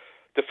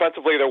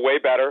 Defensively, they're way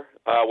better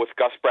with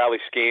Gus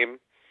Bradley's scheme.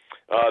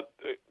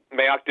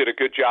 Mayock did a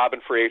good job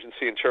in free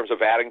agency in terms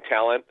of adding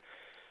talent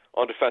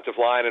on defensive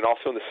line and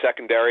also in the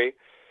secondary.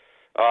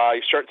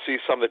 You start to see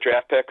some of the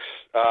draft picks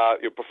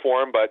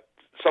perform, but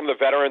some of the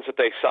veterans that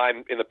they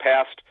signed in the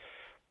past,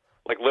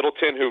 like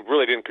Littleton, who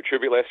really didn't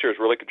contribute last year, is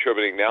really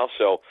contributing now.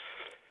 So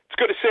it's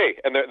good to see.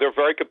 And they're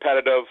very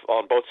competitive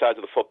on both sides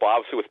of the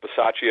football. Obviously, with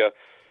Bisaccia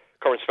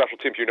covering special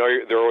teams,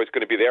 they're always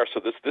going to be there.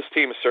 So this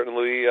team is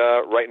certainly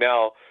right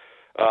now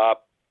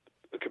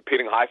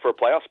competing high for a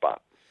playoff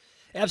spot.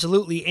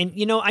 Absolutely. And,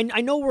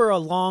 I know we're a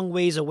long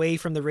ways away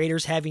from the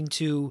Raiders having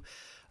to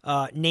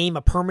name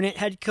a permanent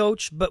head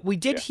coach, but we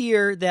did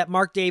hear that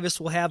Mark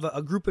Davis will have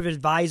a group of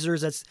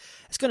advisors that's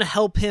going to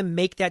help him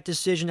make that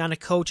decision on a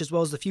coach, as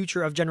well as the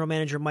future of general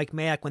manager Mike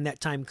Mayock when that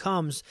time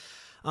comes.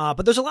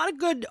 But there's a lot of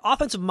good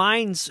offensive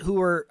minds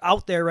who are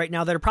out there right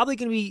now that are probably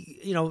going to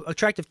be,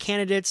 attractive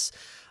candidates.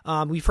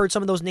 We've heard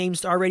some of those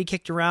names already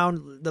kicked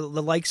around, the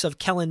likes of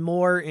Kellen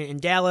Moore in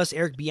Dallas,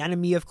 Eric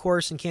Bieniemy, of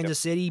course, in Kansas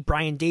City.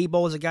 Brian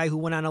Daboll is a guy who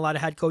went on a lot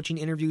of head coaching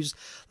interviews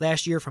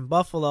last year from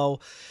Buffalo,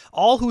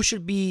 all who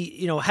should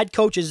be, head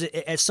coaches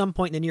at some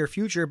point in the near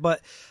future.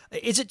 But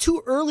is it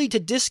too early to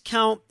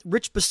discount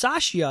Rich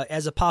Bisaccia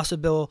as a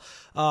possible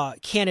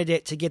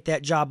candidate to get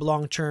that job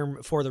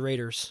long-term for the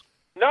Raiders?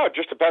 No, it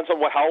just depends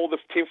on how the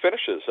team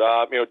finishes.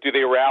 Do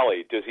they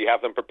rally? Does he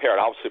have them prepared?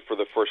 Obviously, for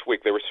the first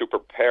week, they were super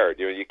prepared.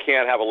 You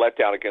can't have a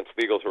letdown against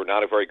the Eagles, who are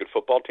not a very good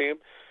football team.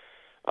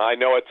 I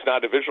know it's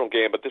not a divisional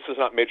game, but this is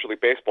not Major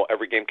League Baseball.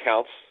 Every game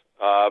counts.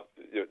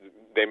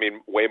 They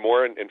mean way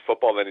more in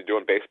football than they do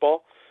in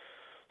baseball.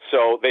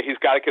 So he's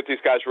got to get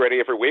these guys ready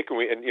every week.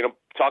 And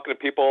talking to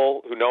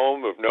people who know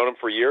him, who've known him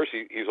for years,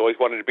 he's always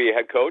wanted to be a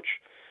head coach.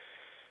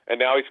 And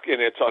now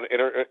it's on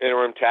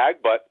interim tag.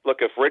 But look,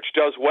 if Rich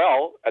does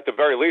well, at the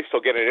very least,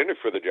 he'll get an interview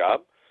for the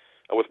job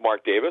with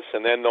Mark Davis,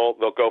 and then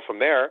they'll go from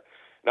there.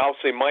 And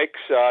obviously, Mike's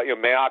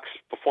Mayock's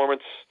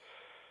performance,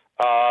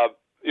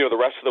 the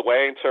rest of the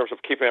way in terms of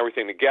keeping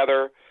everything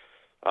together,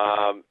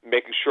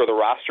 making sure the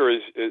roster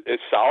is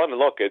solid. And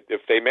look,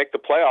 if they make the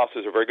playoffs,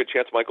 there's a very good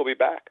chance Mike will be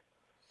back.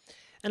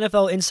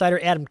 NFL insider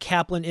Adam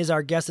Kaplan is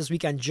our guest this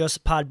week on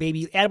Just Pod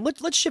Baby. Adam,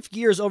 let's shift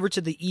gears over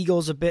to the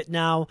Eagles a bit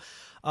now.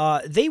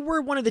 They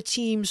were one of the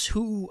teams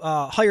who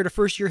hired a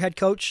first-year head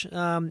coach.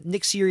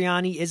 Nick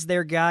Sirianni is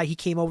their guy. He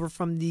came over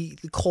from the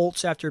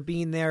Colts after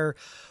being their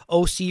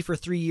OC for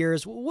 3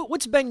 years.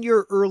 What's been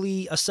your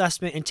early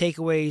assessment and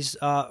takeaways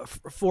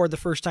for the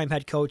first-time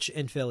head coach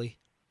in Philly?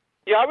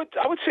 Yeah, I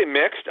would say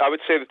mixed. I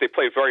would say that they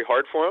played very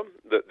hard for him.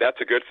 That's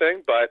a good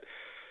thing, but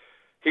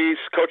he's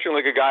coaching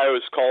like a guy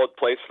who's called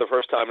plays for the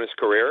first time in his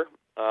career.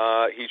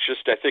 I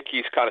think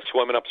he's kind of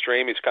swimming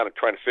upstream. He's kind of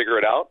trying to figure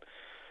it out,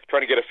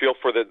 trying to get a feel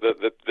for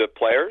the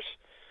players.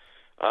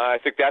 I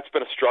think that's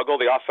been a struggle.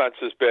 The offense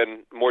has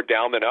been more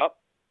down than up,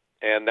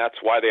 and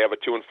that's why they have a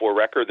 2-4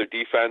 record. Their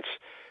defense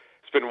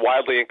has been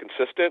wildly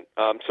inconsistent.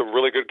 Some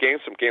really good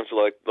games, some games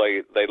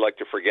they'd like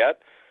to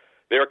forget.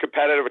 They were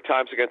competitive at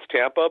times against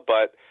Tampa,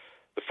 but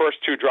the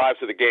first 2 drives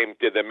of the game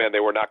did them in.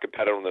 They were not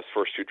competitive on those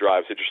first 2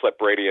 drives. They just let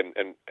Brady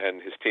and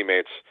his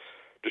teammates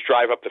just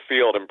drive up the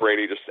field, and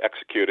Brady just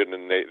executed,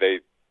 and they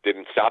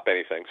didn't stop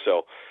anything.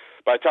 So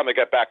by the time they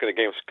got back in the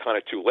game, it was kind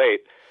of too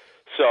late.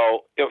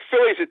 So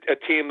Philly's a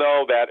team,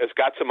 though, that has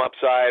got some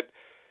upside.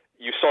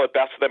 You saw the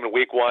best of them in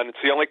Week 1.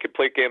 It's the only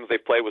complete game that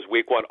they've played was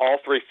Week 1. All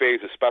 3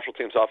 phases, special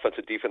teams, offense,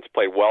 and defense,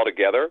 played well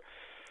together.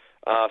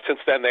 Since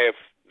then,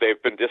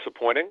 they've been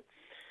disappointing,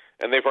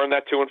 and they've earned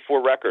that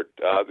 2-4 record.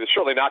 They're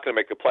certainly not going to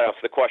make the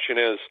playoffs. The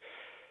question is,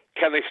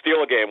 can they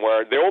steal a game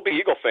where there will be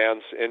Eagle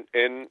fans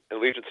in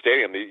Allegiant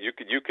Stadium?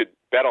 You could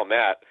bet on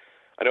that.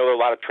 I know there are a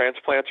lot of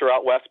transplants are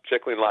out west,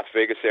 particularly in the Las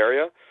Vegas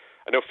area.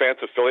 I know fans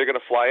of Philly are going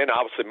to fly in.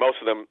 Obviously,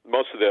 most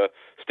of the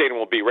stadium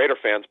will be Raider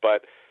fans,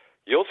 but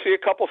you'll see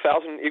a couple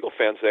thousand Eagle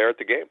fans there at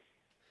the game.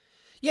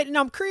 Yeah,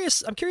 now I'm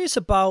curious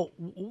about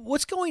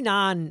what's going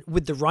on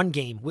with the run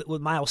game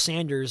with Miles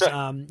Sanders.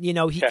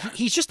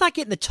 He's just not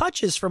getting the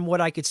touches from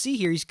what I could see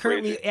here. He's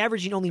currently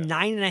averaging only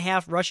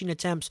 9.5 rushing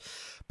attempts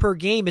per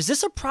game. Is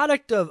this a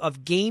product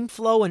of game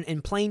flow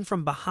and playing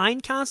from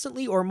behind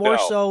constantly, or more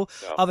so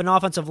of an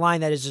offensive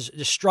line that is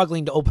just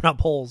struggling to open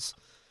up holes?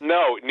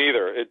 No,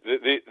 neither.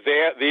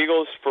 The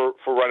Eagles for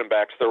running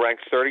backs, they're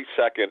ranked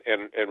 32nd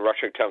in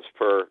rushing attempts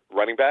per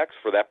running backs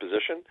for that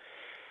position,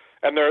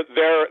 and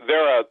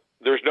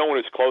there's no one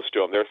who's close to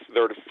them.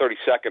 They're the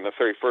 32nd, the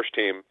 31st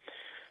team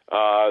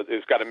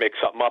has got to make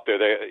something up there.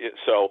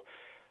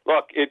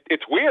 Look,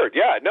 it's weird.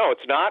 Yeah, no,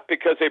 it's not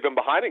because they've been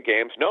behind in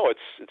games. No,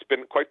 it's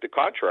been quite the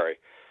contrary.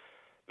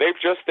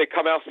 They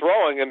come out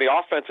throwing, and the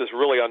offense is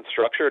really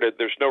unstructured.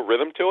 There's no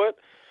rhythm to it.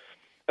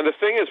 And the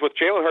thing is, with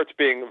Jalen Hurts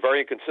being very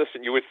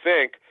inconsistent, you would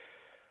think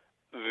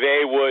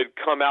they would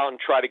come out and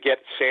try to get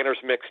Sanders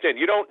mixed in.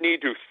 You don't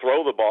need to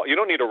throw the ball. You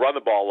don't need to run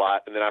the ball a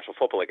lot in the National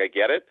Football League. I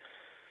get it.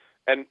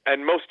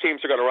 And most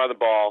teams are going to run the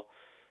ball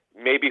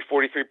maybe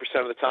 43%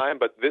 of the time,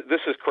 but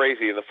this is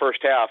crazy. In the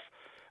first half,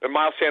 and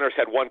Miles Sanders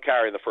had 1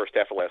 carry in the first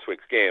half of last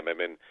week's game. I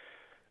mean,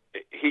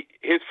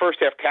 his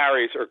first half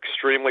carries are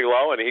extremely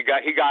low, and he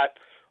got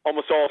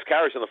almost all his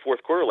carries in the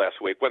fourth quarter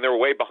last week when they were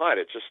way behind.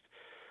 It's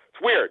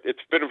weird.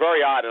 It's been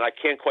very odd, and I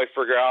can't quite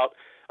figure out.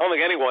 I don't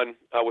think anyone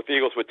with the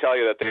Eagles would tell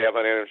you that they have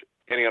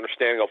any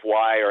understanding of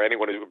why, or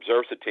anyone who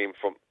observes the team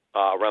from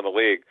around the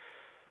league,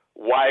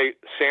 why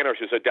Sanders,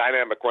 who's a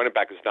dynamic running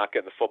back, is not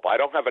getting the football. I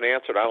don't have an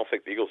answer, and I don't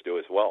think the Eagles do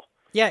as well.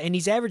 Yeah, and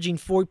he's averaging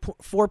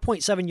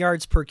 4.7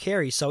 yards per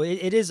carry, so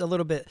it is a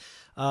little bit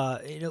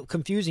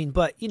confusing.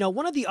 But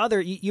one of the other,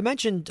 you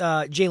mentioned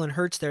Jalen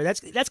Hurts there.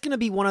 That's going to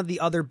be one of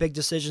the other big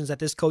decisions that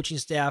this coaching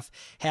staff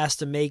has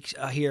to make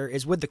here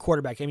is with the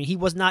quarterback. I mean, he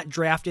was not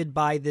drafted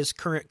by this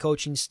current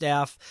coaching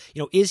staff.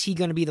 Is he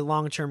going to be the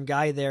long-term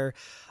guy there?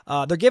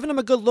 They're giving him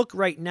a good look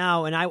right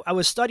now, and I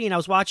was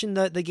watching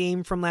the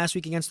game from last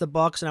week against the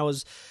Bucs, and I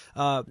was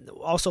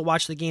also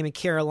watched the game in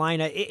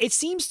Carolina. It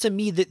seems to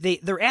me that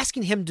they're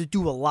asking him to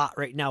do a lot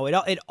right now.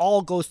 It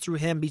all goes through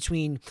him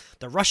between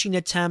the rushing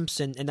attempts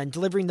and then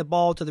delivering the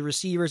ball to the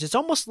receivers. It's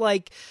almost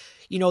like,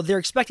 they're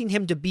expecting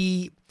him to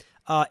be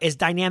as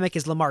dynamic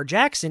as Lamar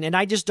Jackson, and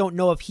I just don't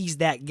know if he's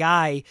that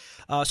guy.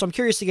 So I'm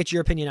curious to get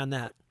your opinion on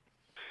that.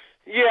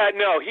 Yeah,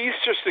 no, he's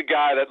just a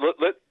guy that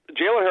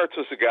Jalen Hurts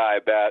was the guy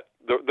that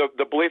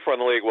the belief around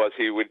the league was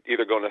he would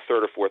either go in the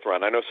 3rd or 4th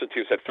round. I know some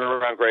teams had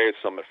 3rd round grades,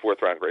 some had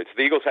 4th round grades.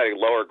 The Eagles had a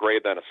lower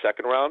grade than a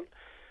 2nd round,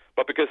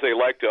 but because they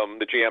liked him,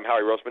 the GM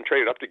Howie Roseman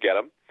traded up to get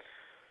him.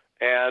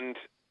 And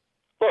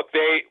look,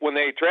 when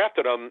they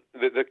drafted him,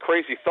 the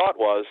crazy thought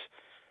was,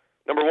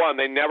 number one,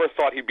 they never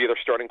thought he'd be their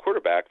starting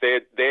quarterback. They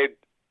had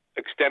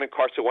extended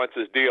Carson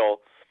Wentz's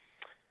deal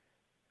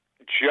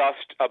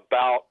just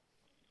about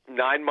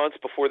 9 months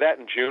before that,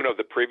 in June of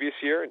the previous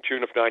year, in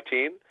June of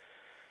 19.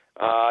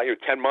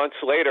 10 months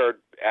later,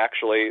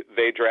 actually,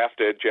 they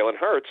drafted Jalen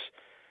Hurts,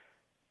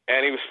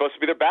 and he was supposed to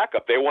be their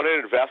backup. They wanted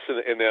to invest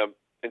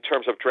in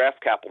terms of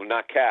draft capital,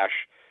 not cash,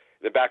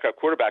 the backup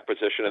quarterback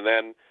position. And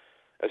then,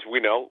 as we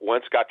know,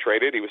 Wentz got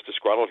traded. He was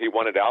disgruntled. He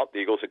wanted out. The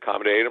Eagles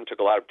accommodated him, took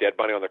a lot of dead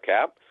money on their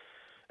cap.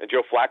 And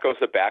Joe Flacco's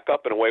the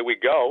backup, and away we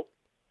go.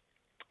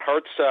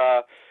 Hurts,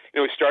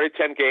 he started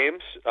 10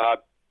 games.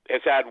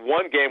 Has had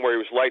one game where he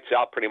was lights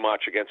out pretty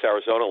much against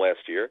Arizona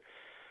last year.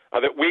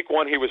 That week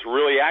one, he was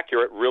really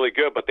accurate, really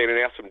good, but they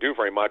didn't ask him to do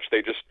very much.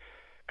 They just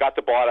got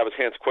the ball out of his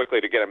hands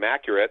quickly to get him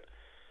accurate.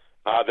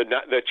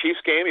 The Chiefs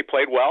game, he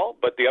played well,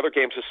 but the other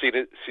games this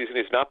season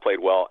he's not played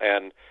well.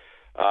 And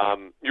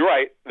you're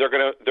right, they're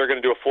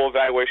gonna do a full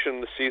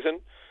evaluation this season.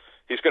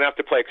 He's going to have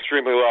to play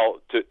extremely well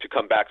to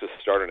come back as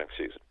a starter next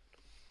season.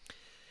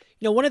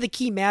 One of the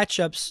key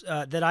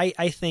matchups that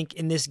I think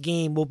in this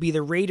game will be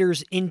the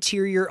Raiders'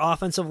 interior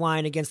offensive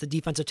line against the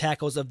defensive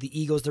tackles of the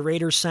Eagles. The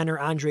Raiders center,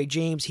 Andre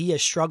James, he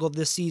has struggled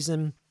this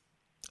season.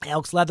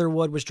 Alex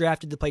Leatherwood was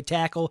drafted to play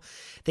tackle.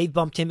 They've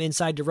bumped him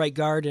inside to right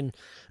guard, and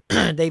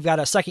they've got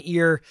a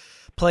second-year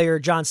player,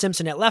 John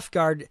Simpson, at left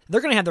guard.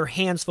 They're going to have their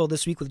hands full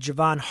this week with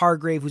Javon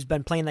Hargrave, who's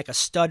been playing like a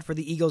stud for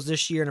the Eagles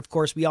this year. And, of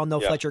course, we all know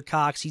Fletcher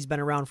Cox. He's been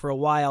around for a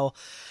while.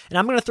 And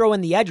I'm going to throw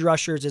in the edge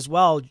rushers as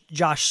well,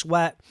 Josh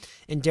Sweat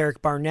and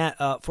Derek Barnett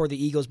for the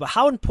Eagles. But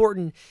how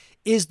important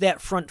is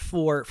that front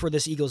four for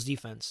this Eagles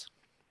defense?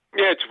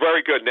 Yeah, it's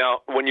very good.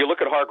 Now, when you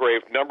look at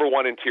Hargrave, number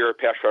one interior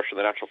pass rusher in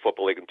the National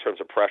Football League in terms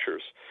of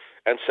pressures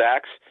and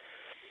sacks,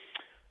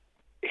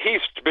 he's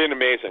been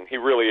amazing. He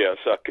really is.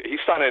 He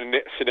signed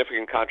a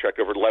significant contract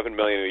over $11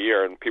 million a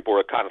year, and people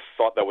were kind of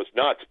thought that was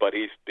nuts, but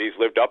he's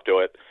lived up to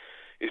it.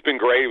 He's been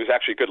great. He was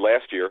actually good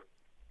last year.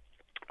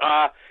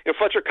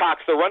 Fletcher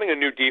Cox, they're running a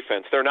new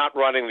defense. They're not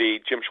running the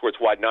Jim Schwartz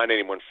wide 9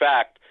 anymore. In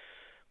fact,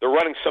 they're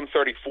running some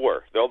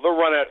 34. They'll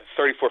run a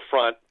 34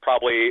 front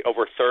probably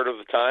over a third of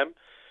the time.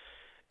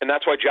 And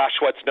that's why Josh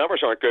Sweat's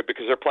numbers aren't good,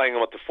 because they're playing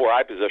him with the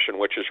 4-eye position,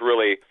 which is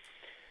really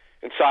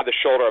inside the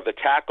shoulder of the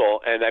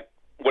tackle. And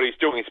what he's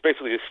doing, he's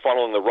basically just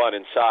funneling the run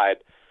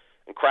inside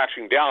and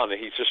crashing down,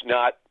 and he's just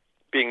not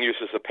being used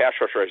as a pass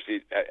rusher as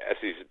he's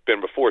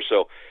been before.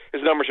 So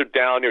his numbers are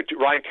down.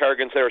 Ryan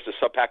Kerrigan's there as a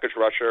sub-package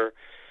rusher.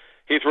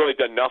 He's really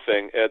done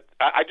nothing.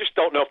 I just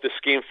don't know if the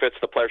scheme fits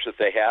the players that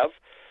they have,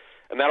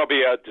 and that'll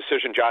be a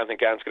decision Jonathan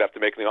Gannon's going to have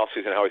to make in the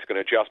offseason, how he's going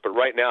to adjust. But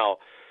right now,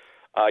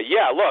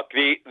 look,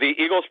 the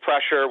Eagles'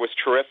 pressure was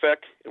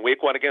terrific in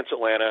Week 1 against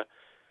Atlanta,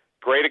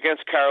 great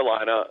against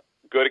Carolina,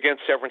 good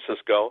against San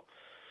Francisco.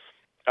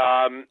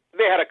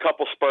 They had a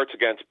couple spurts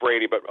against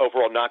Brady, but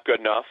overall not good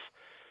enough.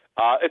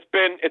 It's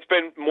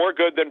been more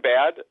good than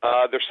bad.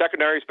 Their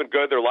secondary's been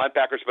good. Their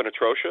linebackers have been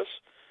atrocious.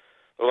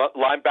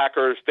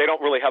 Linebackers, they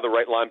don't really have the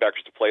right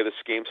linebackers to play this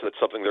scheme, so that's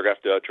something they're going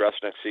to have to address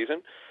next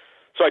season.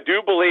 So I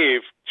do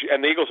believe,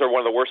 and the Eagles are one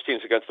of the worst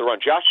teams against the run.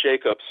 Josh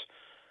Jacobs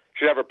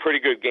should have a pretty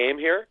good game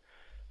here.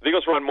 The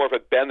Eagles run more of a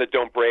bend that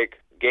don't break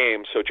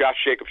game, so Josh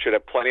Jacobs should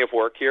have plenty of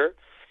work here.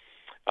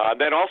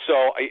 Then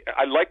also,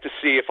 I'd like to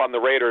see if on the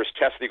Raiders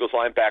test the Eagles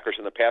linebackers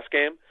in the pass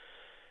game.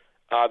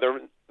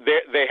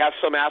 They have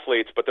some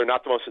athletes, but they're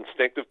not the most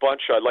instinctive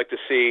bunch. So I'd like to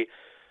see,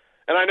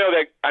 and I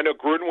know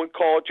Gruden would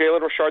call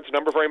Jalen Richard's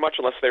number very much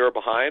unless they were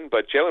behind,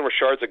 but Jalen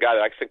Richard's a guy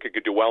that I think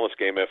could do well in this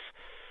game if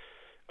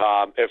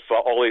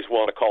Ole's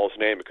willing to call his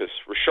name, because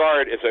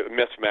Richard is a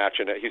mismatch,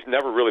 and he's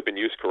never really been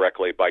used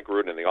correctly by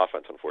Gruden in the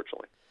offense,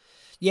 unfortunately.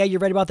 Yeah,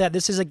 you're right about that.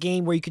 This is a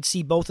game where you could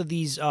see both of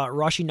these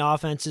rushing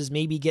offenses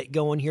maybe get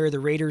going here. The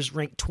Raiders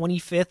ranked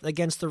 25th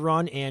against the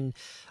run, and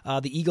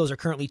the Eagles are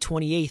currently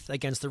 28th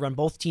against the run.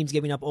 Both teams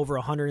giving up over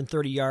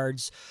 130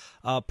 yards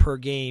per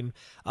game.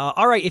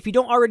 All right, if you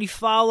don't already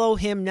follow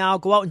him now,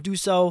 go out and do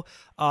so.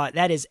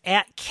 That is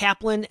at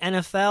Kaplan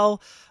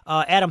NFL.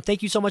 Adam,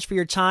 thank you so much for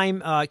your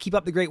time. Keep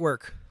up the great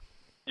work.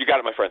 You got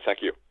it, my friend.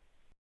 Thank you.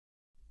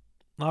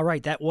 All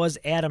right, that was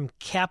Adam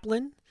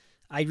Kaplan.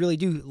 I really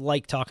do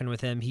like talking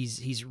with him.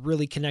 He's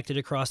really connected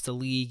across the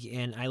league,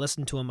 and I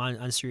listen to him on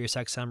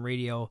SiriusXM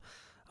radio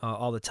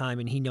all the time,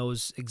 and he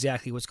knows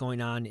exactly what's going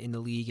on in the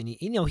league. And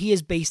he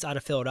is based out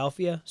of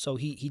Philadelphia, so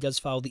he does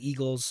follow the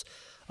Eagles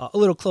a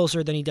little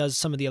closer than he does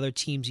some of the other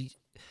teams. He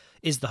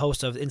is the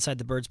host of Inside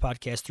the Birds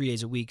podcast 3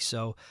 days a week,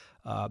 so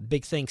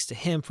big thanks to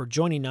him for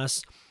joining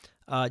us.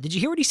 Did you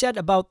hear what he said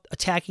about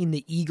attacking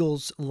the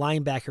Eagles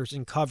linebackers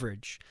in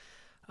coverage?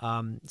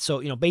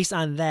 So based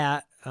on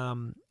that,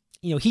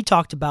 he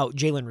talked about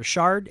Jalen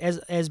Richard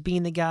as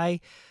being the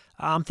guy.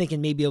 I'm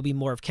thinking maybe it'll be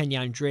more of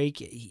Kenyon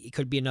Drake. It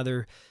could be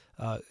another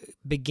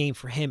big game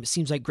for him. It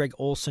seems like Greg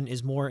Olsen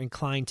is more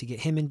inclined to get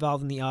him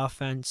involved in the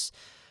offense.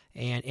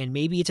 And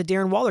maybe it's a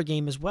Darren Waller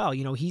game as well.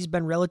 He's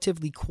been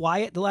relatively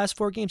quiet the last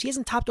 4 games. He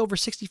hasn't topped over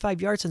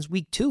 65 yards since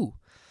week 2.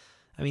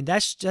 I mean,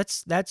 that's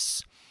just we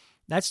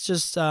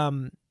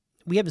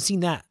haven't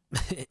seen that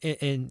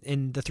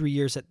in the 3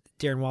 years that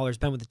Darren Waller's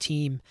been with the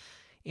team.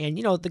 And,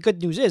 the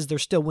good news is they're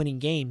still winning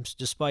games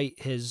despite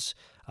his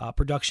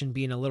production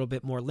being a little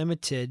bit more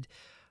limited.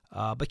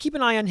 But keep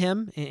an eye on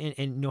him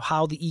and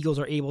how the Eagles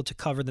are able to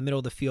cover the middle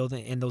of the field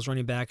and those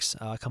running backs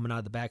coming out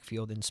of the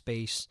backfield in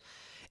space.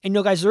 And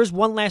guys, there's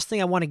one last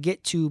thing I want to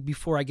get to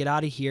before I get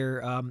out of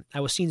here. I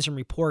was seeing some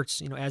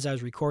reports, as I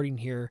was recording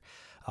here,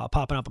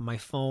 popping up on my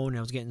phone. I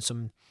was getting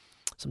some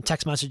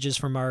text messages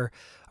from our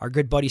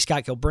good buddy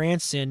Scott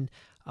Gilbranson,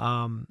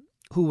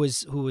 who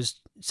was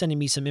sending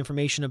me some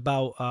information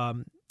about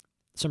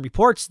some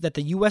reports that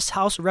the U.S.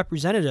 House of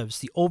Representatives,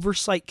 the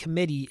Oversight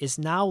Committee, is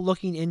now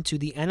looking into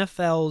the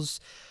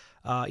NFL's,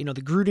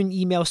 the Gruden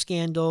email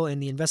scandal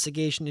and the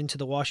investigation into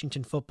the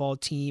Washington football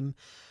team,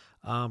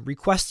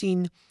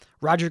 requesting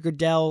Roger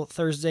Goodell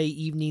Thursday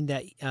evening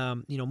that,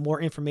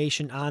 more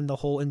information on the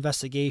whole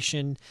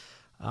investigation.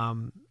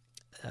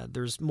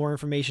 There's more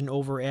information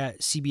over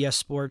at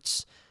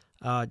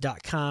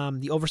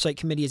CBSSports.com. The Oversight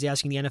Committee is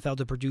asking the NFL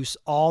to produce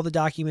all the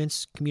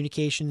documents,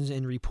 communications,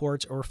 and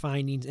reports or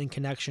findings in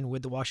connection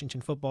with the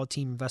Washington football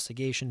team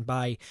investigation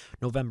by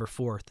November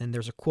 4th. And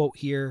there's a quote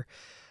here.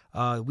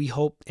 We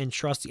hope and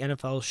trust the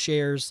NFL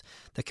shares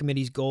the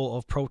committee's goal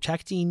of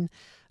protecting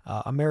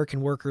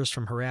American workers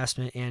from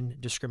harassment and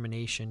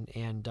discrimination.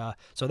 And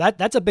so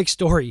that's a big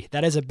story.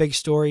 That is a big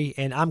story,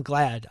 and I'm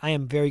glad. I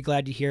am very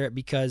glad to hear it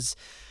because,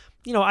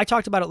 I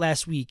talked about it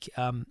last week.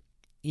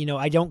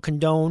 I don't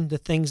condone the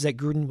things that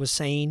Gruden was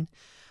saying,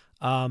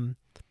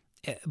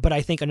 but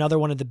I think another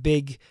one of the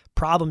big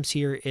problems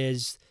here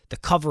is the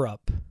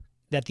cover-up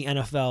that the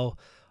NFL,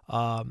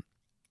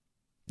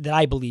 that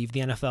I believe the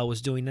NFL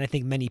was doing, and I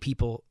think many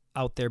people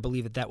out there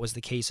believe that was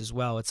the case as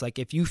well. It's like,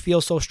 if you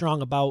feel so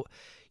strong about,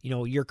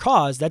 your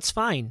cause, that's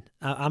fine.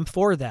 I'm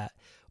for that.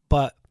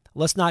 But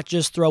let's not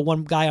just throw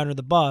one guy under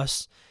the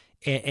bus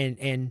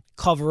and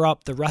cover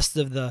up the rest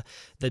of the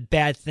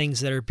bad things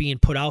that are being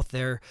put out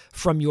there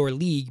from your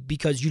league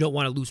because you don't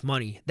want to lose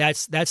money.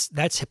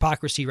 That's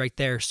hypocrisy right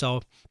there.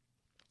 So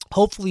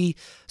hopefully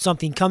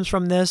something comes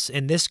from this,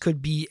 and this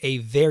could be a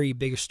very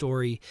big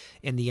story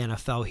in the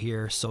NFL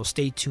here. So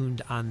stay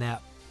tuned on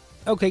that.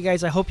 Okay,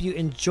 guys, I hope you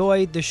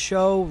enjoyed the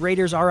show.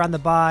 Raiders are on the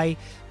bye,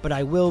 but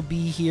I will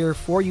be here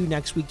for you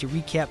next week to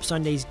recap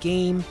Sunday's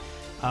game.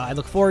 I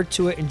look forward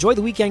to it. Enjoy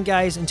the weekend,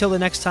 guys. Until the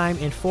next time,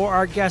 and for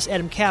our guest,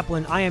 Adam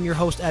Kaplan, I am your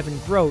host, Evan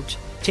Grote.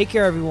 Take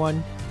care,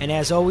 everyone, and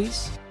as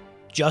always,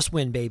 just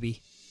win,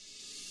 baby.